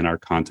AI in our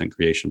content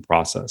creation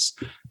process.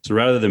 So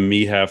rather than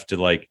me have to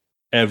like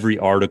every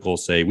article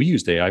say we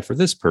used AI for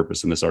this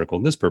purpose in this article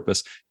and this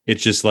purpose,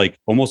 it's just like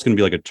almost going to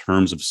be like a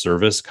terms of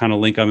service kind of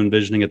link I'm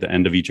envisioning at the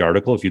end of each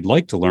article. If you'd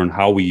like to learn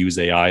how we use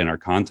AI in our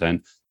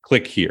content,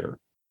 click here.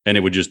 And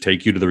it would just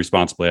take you to the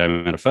Responsible AI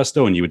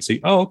Manifesto, and you would see,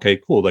 oh, okay,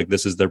 cool. Like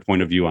this is their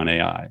point of view on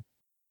AI.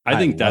 I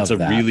think that's a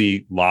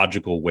really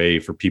logical way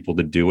for people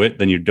to do it.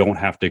 Then you don't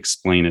have to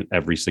explain it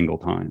every single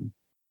time.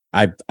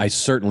 I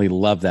certainly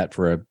love that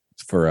for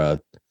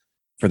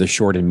the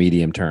short and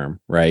medium term,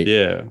 right?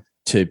 Yeah.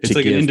 It's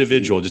like an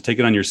individual, just take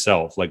it on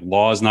yourself. Like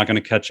law is not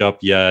going to catch up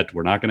yet.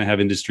 We're not going to have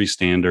industry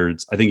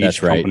standards. I think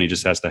each company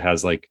just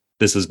has like,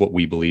 this is what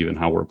we believe and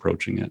how we're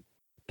approaching it.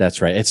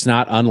 That's right. It's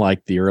not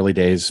unlike the early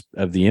days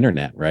of the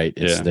internet, right?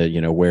 It's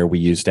where we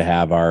used to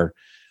have our,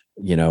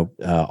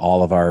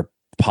 all of our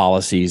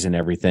policies and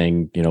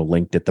everything,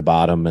 linked at the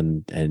bottom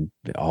and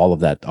all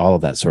of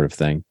that sort of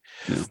thing.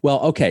 Yeah. Well,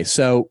 okay.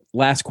 So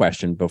last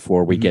question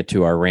before we get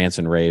to our rants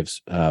and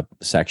raves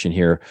section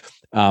here.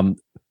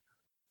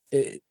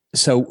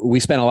 So we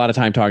spent a lot of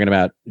time talking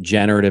about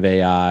generative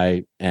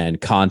AI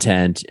and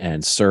content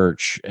and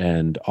search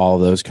and all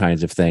those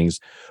kinds of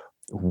things.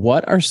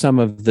 What are some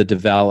of the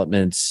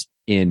developments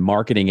in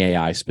marketing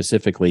AI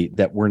specifically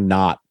that we're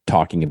not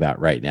talking about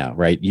right now,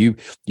 right? You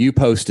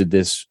posted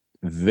this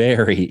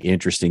very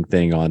interesting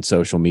thing on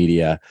social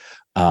media,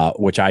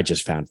 which I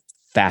just found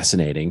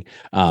fascinating.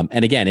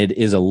 And again, it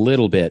is a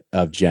little bit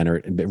of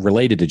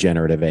related to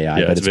generative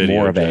AI, but it's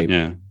more of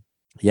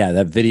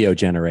that video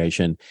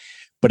generation.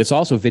 But it's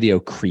also video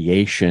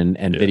creation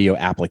and video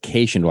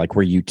application, like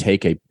where you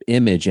take a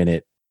image and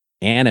it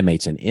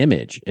animates an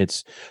image.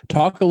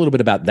 Talk a little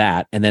bit about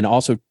that. And then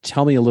also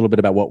tell me a little bit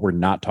about what we're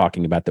not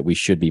talking about that we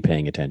should be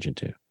paying attention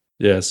to.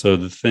 Yeah. So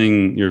the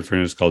thing you're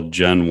referring to is called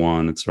Gen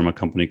 1. It's from a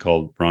company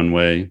called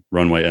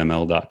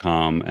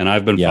runwayml.com. And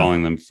I've been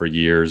following them for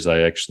years.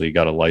 I actually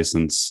got a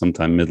license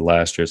sometime mid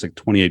last year. It's like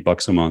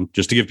 $28 a month,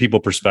 just to give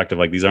people perspective.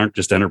 Like these aren't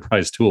just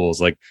enterprise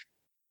tools. Like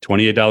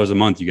 $28 a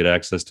month, you get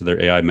access to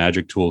their AI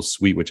Magic Tools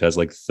suite, which has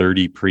like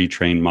 30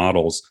 pre-trained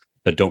models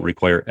that don't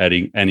require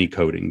any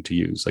coding to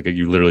use. Like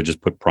you literally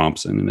just put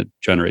prompts in and it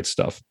generates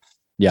stuff.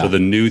 Yeah. So the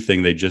new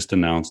thing they just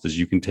announced is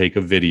you can take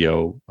a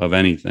video of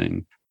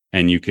anything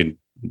and you can,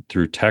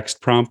 through text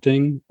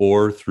prompting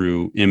or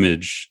through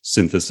image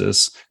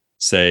synthesis,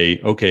 say,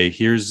 okay,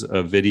 here's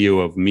a video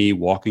of me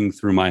walking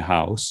through my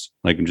house,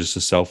 like just a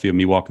selfie of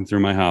me walking through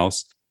my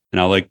house. And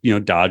I'll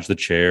dodge the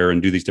chair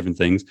and do these different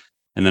things.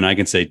 And then I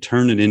can say,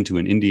 turn it into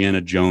an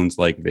Indiana Jones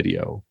like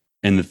video.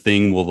 And the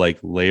thing will like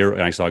layer.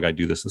 And I saw a guy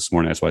do this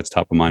morning. That's why it's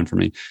top of mind for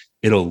me.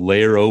 It'll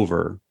layer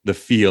over the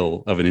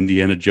feel of an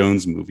Indiana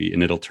Jones movie,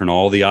 and it'll turn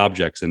all the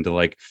objects into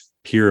like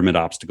pyramid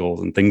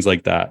obstacles and things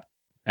like that.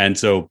 And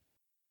so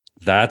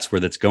that's where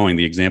that's going.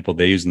 The example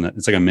they use in that,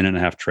 it's like a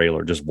 1.5-minute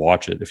trailer. Just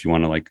watch it if you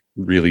want to like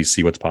really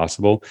see what's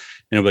possible.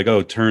 And it'll be like,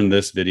 oh, turn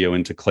this video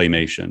into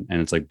claymation.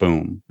 And it's like,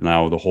 boom.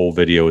 Now the whole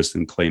video is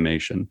in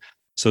claymation.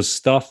 So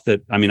stuff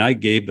that, I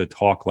gave the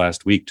talk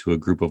last week to a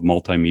group of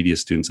multimedia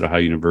students at Ohio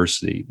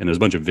University, and there's a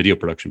bunch of video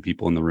production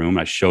people in the room.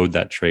 I showed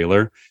that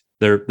trailer.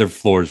 Their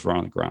floors were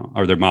on the ground,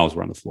 or their mouths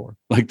were on the floor.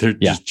 Like their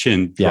just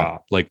chin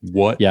dropped. Like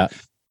what? Yeah.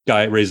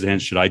 Guy raised his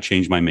hand. Should I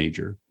change my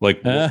major?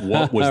 Like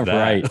what was that?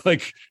 Right.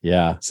 Like,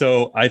 yeah.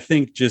 So I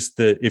think just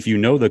that if you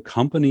know the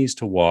companies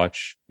to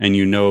watch, and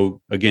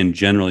again,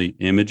 generally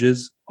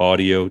images,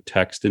 audio,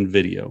 text, and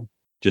video,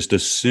 just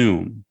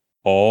assume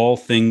all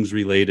things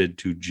related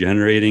to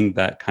generating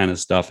that kind of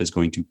stuff is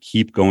going to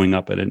keep going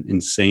up at an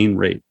insane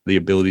rate. The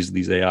abilities of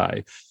these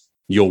AI,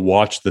 you'll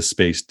watch the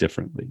space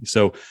differently.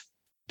 So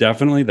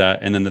definitely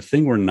that. And then the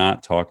thing we're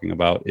not talking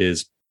about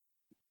is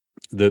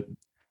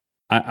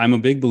I'm a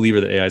big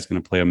believer that AI is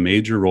going to play a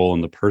major role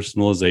in the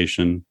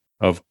personalization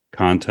of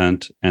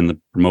content and the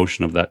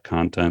promotion of that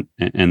content.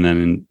 And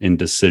then in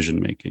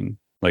decision-making,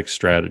 like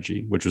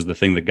strategy, which was the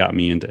thing that got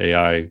me into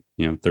AI,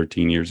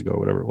 13 years ago,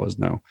 whatever it was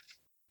now.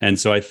 And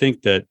so I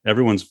think that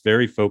everyone's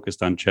very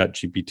focused on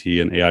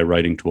ChatGPT and AI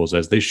writing tools,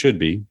 as they should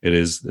be. It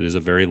is a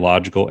very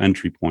logical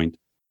entry point,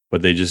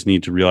 but they just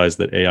need to realize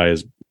that AI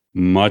is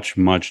much,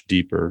 much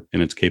deeper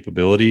in its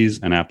capabilities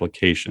and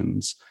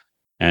applications.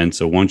 And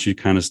so once you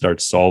kind of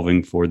start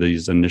solving for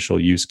these initial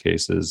use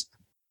cases,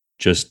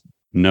 just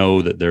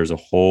know that there's a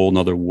whole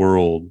nother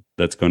world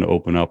that's going to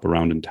open up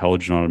around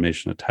intelligent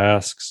automation of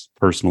tasks,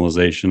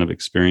 personalization of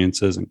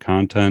experiences and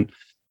content,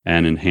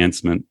 and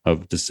enhancement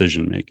of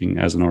decision making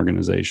as an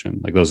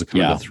organization. Like those are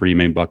kind of the three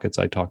main buckets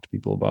I talk to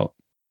people about.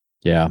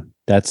 Yeah,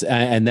 that's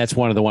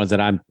one of the ones that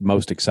I'm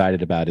most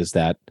excited about, is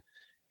that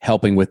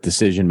helping with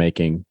decision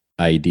making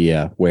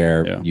idea,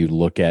 where you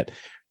look at,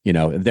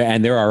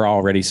 there are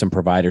already some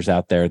providers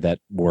out there that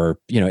were,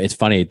 it's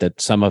funny that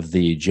some of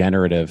the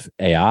generative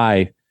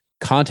AI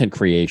content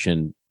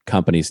creation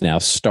companies now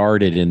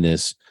started in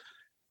this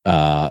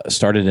in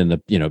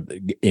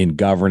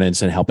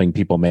governance and helping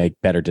people make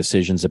better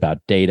decisions about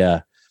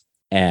data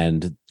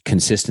and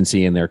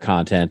consistency in their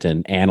content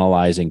and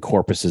analyzing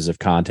corpuses of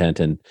content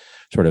and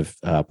sort of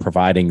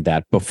providing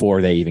that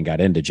before they even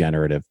got into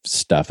generative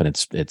stuff. And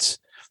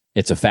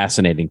it's a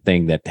fascinating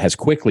thing that has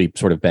quickly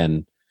sort of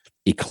been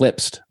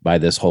eclipsed by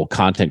this whole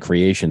content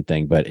creation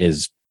thing, but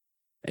is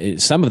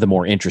some of the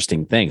more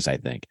interesting things, I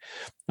think,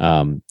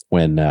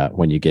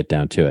 when you get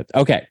down to it.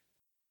 Okay.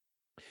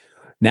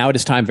 Now it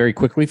is time very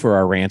quickly for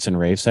our rants and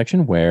raves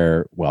section,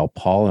 where,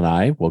 Paul and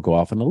I will go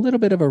off on a little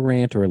bit of a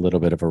rant or a little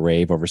bit of a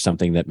rave over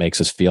something that makes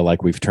us feel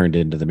like we've turned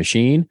into the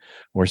machine,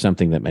 or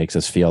something that makes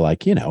us feel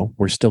like,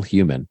 we're still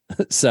human.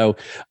 So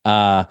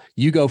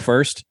you go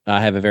first.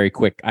 I have a very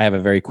quick, I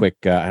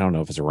don't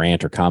know if it's a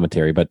rant or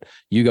commentary, but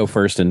you go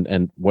first.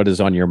 And what is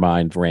on your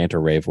mind, rant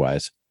or rave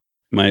wise?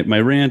 My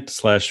rant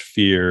 /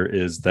 fear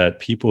is that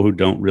people who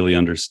don't really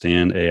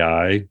understand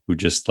AI, who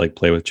just like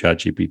play with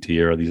ChatGPT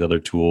or these other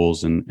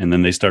tools, and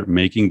then they start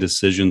making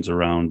decisions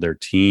around their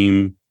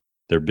team,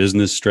 their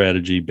business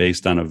strategy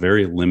based on a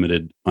very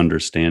limited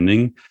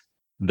understanding,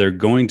 they're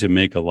going to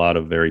make a lot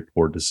of very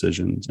poor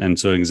decisions. And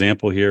so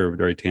example here,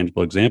 very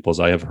tangible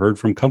examples, I have heard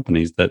from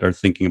companies that are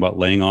thinking about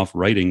laying off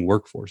writing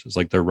workforces,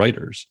 like their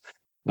writers.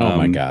 Oh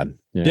my God.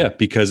 Yeah,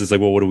 because it's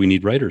like, well, what do we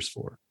need writers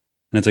for?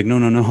 And it's like, no,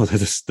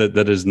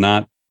 that is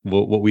not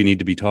what we need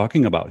to be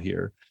talking about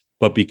here.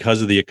 But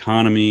because of the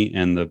economy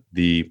and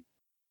the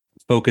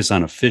focus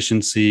on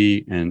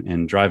efficiency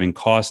and driving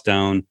costs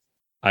down,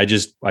 I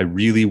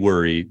really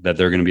worry that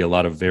there are going to be a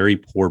lot of very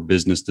poor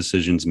business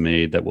decisions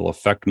made that will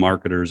affect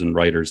marketers and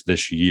writers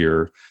this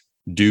year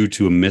due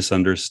to a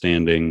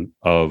misunderstanding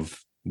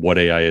of what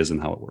AI is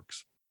and how it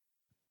works.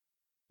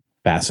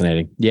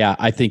 Fascinating. Yeah,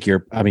 I think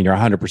you're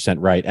 100%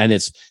 right. And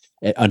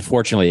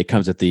unfortunately, it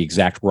comes at the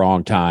exact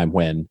wrong time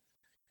when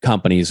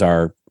companies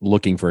are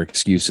looking for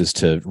excuses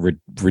to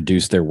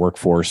reduce their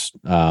workforce.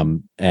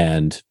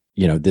 And,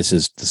 this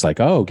is just like,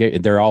 okay,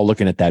 they're all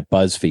looking at that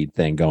BuzzFeed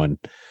thing going,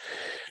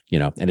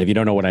 and if you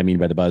don't know what I mean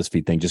by the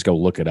BuzzFeed thing, just go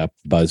look it up,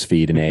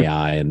 BuzzFeed and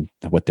AI and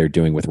what they're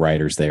doing with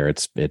writers there.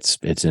 It's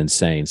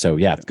insane. So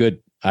yeah, good.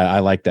 I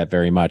like that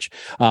very much.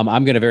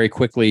 I'm going to very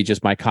quickly,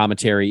 just my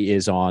commentary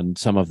is on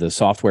some of the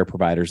software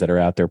providers that are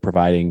out there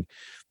providing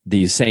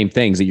these same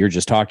things that you're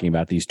just talking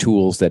about, these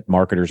tools that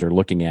marketers are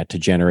looking at to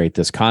generate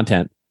this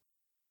content.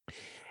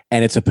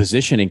 And it's a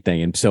positioning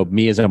thing. And so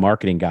me as a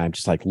marketing guy, I'm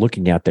just like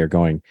looking out there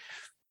going,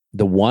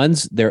 the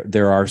ones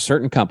there are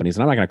certain companies,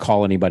 and I'm not going to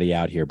call anybody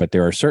out here, but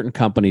there are certain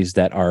companies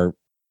that are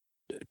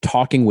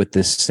talking with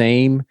the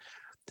same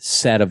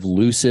set of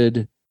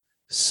lucid,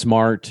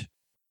 smart,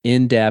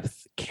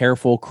 in-depth,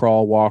 careful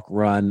crawl, walk,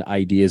 run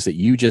ideas that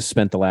you just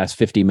spent the last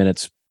 50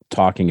 minutes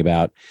talking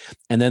about.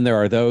 And then there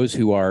are those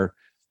who are,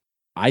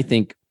 I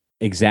think,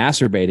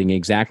 exacerbating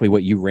exactly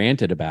what you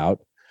ranted about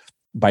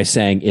by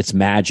saying it's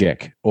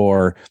magic,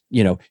 or,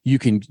 you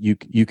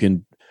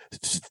can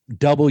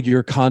double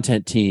your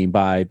content team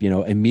by,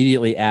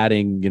 immediately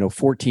adding,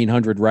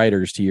 1,400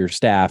 writers to your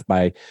staff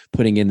by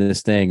putting in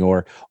this thing,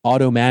 or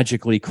auto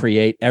magically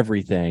create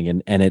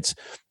everything. And it's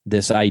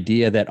this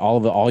idea that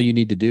all you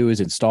need to do is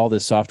install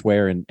this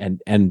software and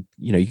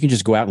you can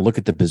just go out and look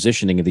at the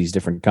positioning of these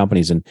different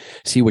companies and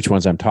see which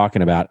ones I'm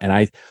talking about.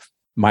 And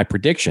my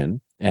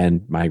prediction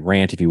and my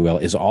rant, if you will,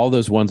 is all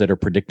those ones that are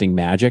predicting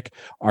magic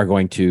are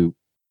going to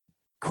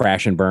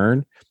crash and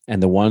burn.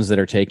 And the ones that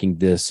are taking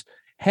this,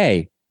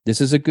 hey, this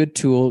is a good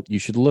tool, you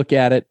should look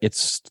at it,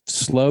 it's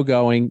slow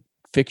going,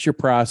 fix your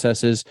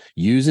processes,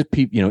 use it,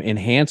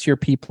 enhance your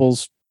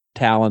people's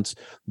talents.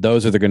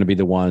 Those are going to be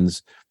the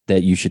ones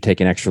that you should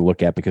take an extra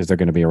look at, because they're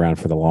going to be around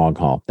for the long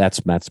haul.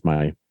 That's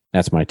my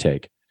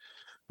take.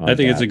 I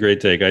think it's a great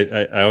take.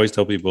 I always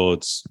tell people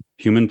it's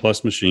human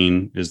plus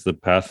machine is the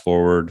path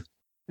forward.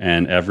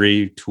 And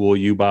every tool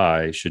you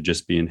buy should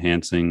just be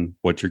enhancing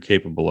what you're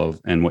capable of.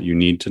 And what you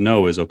need to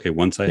know is, okay,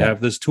 once I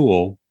have this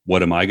tool,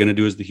 what am I going to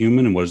do as the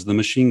human, and what is the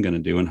machine going to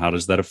do? And how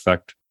does that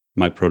affect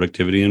my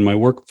productivity and my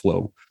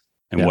workflow?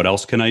 And what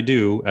else can I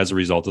do as a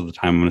result of the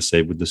time I'm going to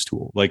save with this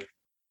tool? Like,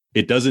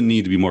 it doesn't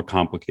need to be more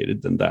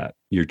complicated than that.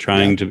 You're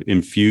trying to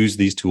infuse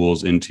these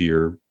tools into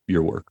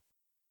your work.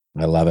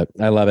 I love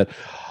it.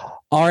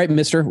 All right,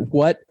 Mister.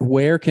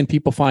 Where can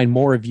people find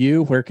more of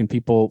you? Where can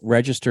people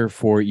register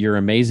for your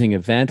amazing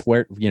event?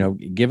 Where,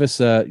 give us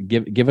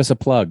a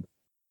plug.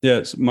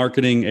 Yes,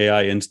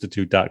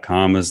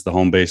 marketingaiinstitute.com is the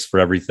home base for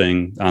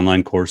everything,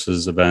 online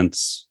courses,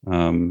 events,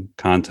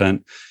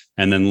 content.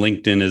 And then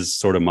LinkedIn is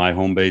sort of my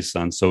home base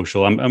on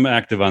social. I'm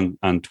active on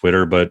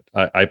Twitter, but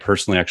I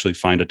personally actually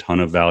find a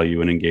ton of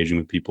value in engaging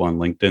with people on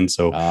LinkedIn.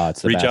 So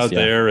reach out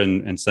there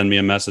and send me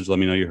a message. Let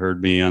me know you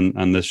heard me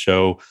on this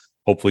show.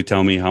 Hopefully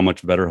tell me how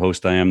much better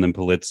host I am than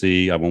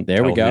Polizzi. I won't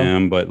tell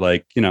him, but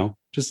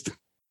just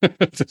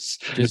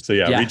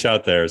reach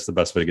out there. It's the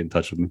best way to get in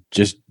touch with me.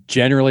 Just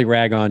generally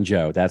rag on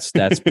Joe. That's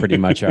pretty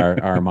much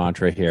our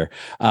mantra here.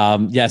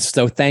 Yes.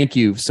 So thank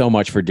you so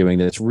much for doing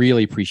this.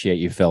 Really appreciate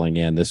you filling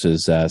in. This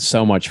is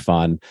so much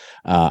fun.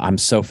 I'm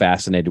so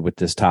fascinated with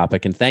this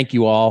topic, and thank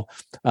you all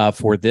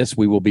for this.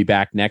 We will be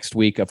back next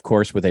week, of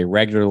course, with a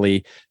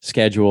regularly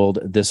scheduled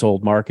This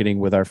Old Marketing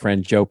with our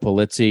friend Joe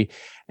Polizzi.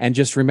 And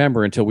just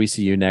remember, until we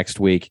see you next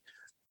week,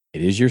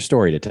 it is your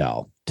story to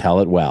tell. Tell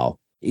it well,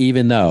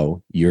 even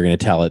though you're going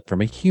to tell it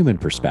from a human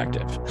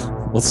perspective.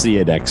 We'll see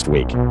you next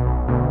week.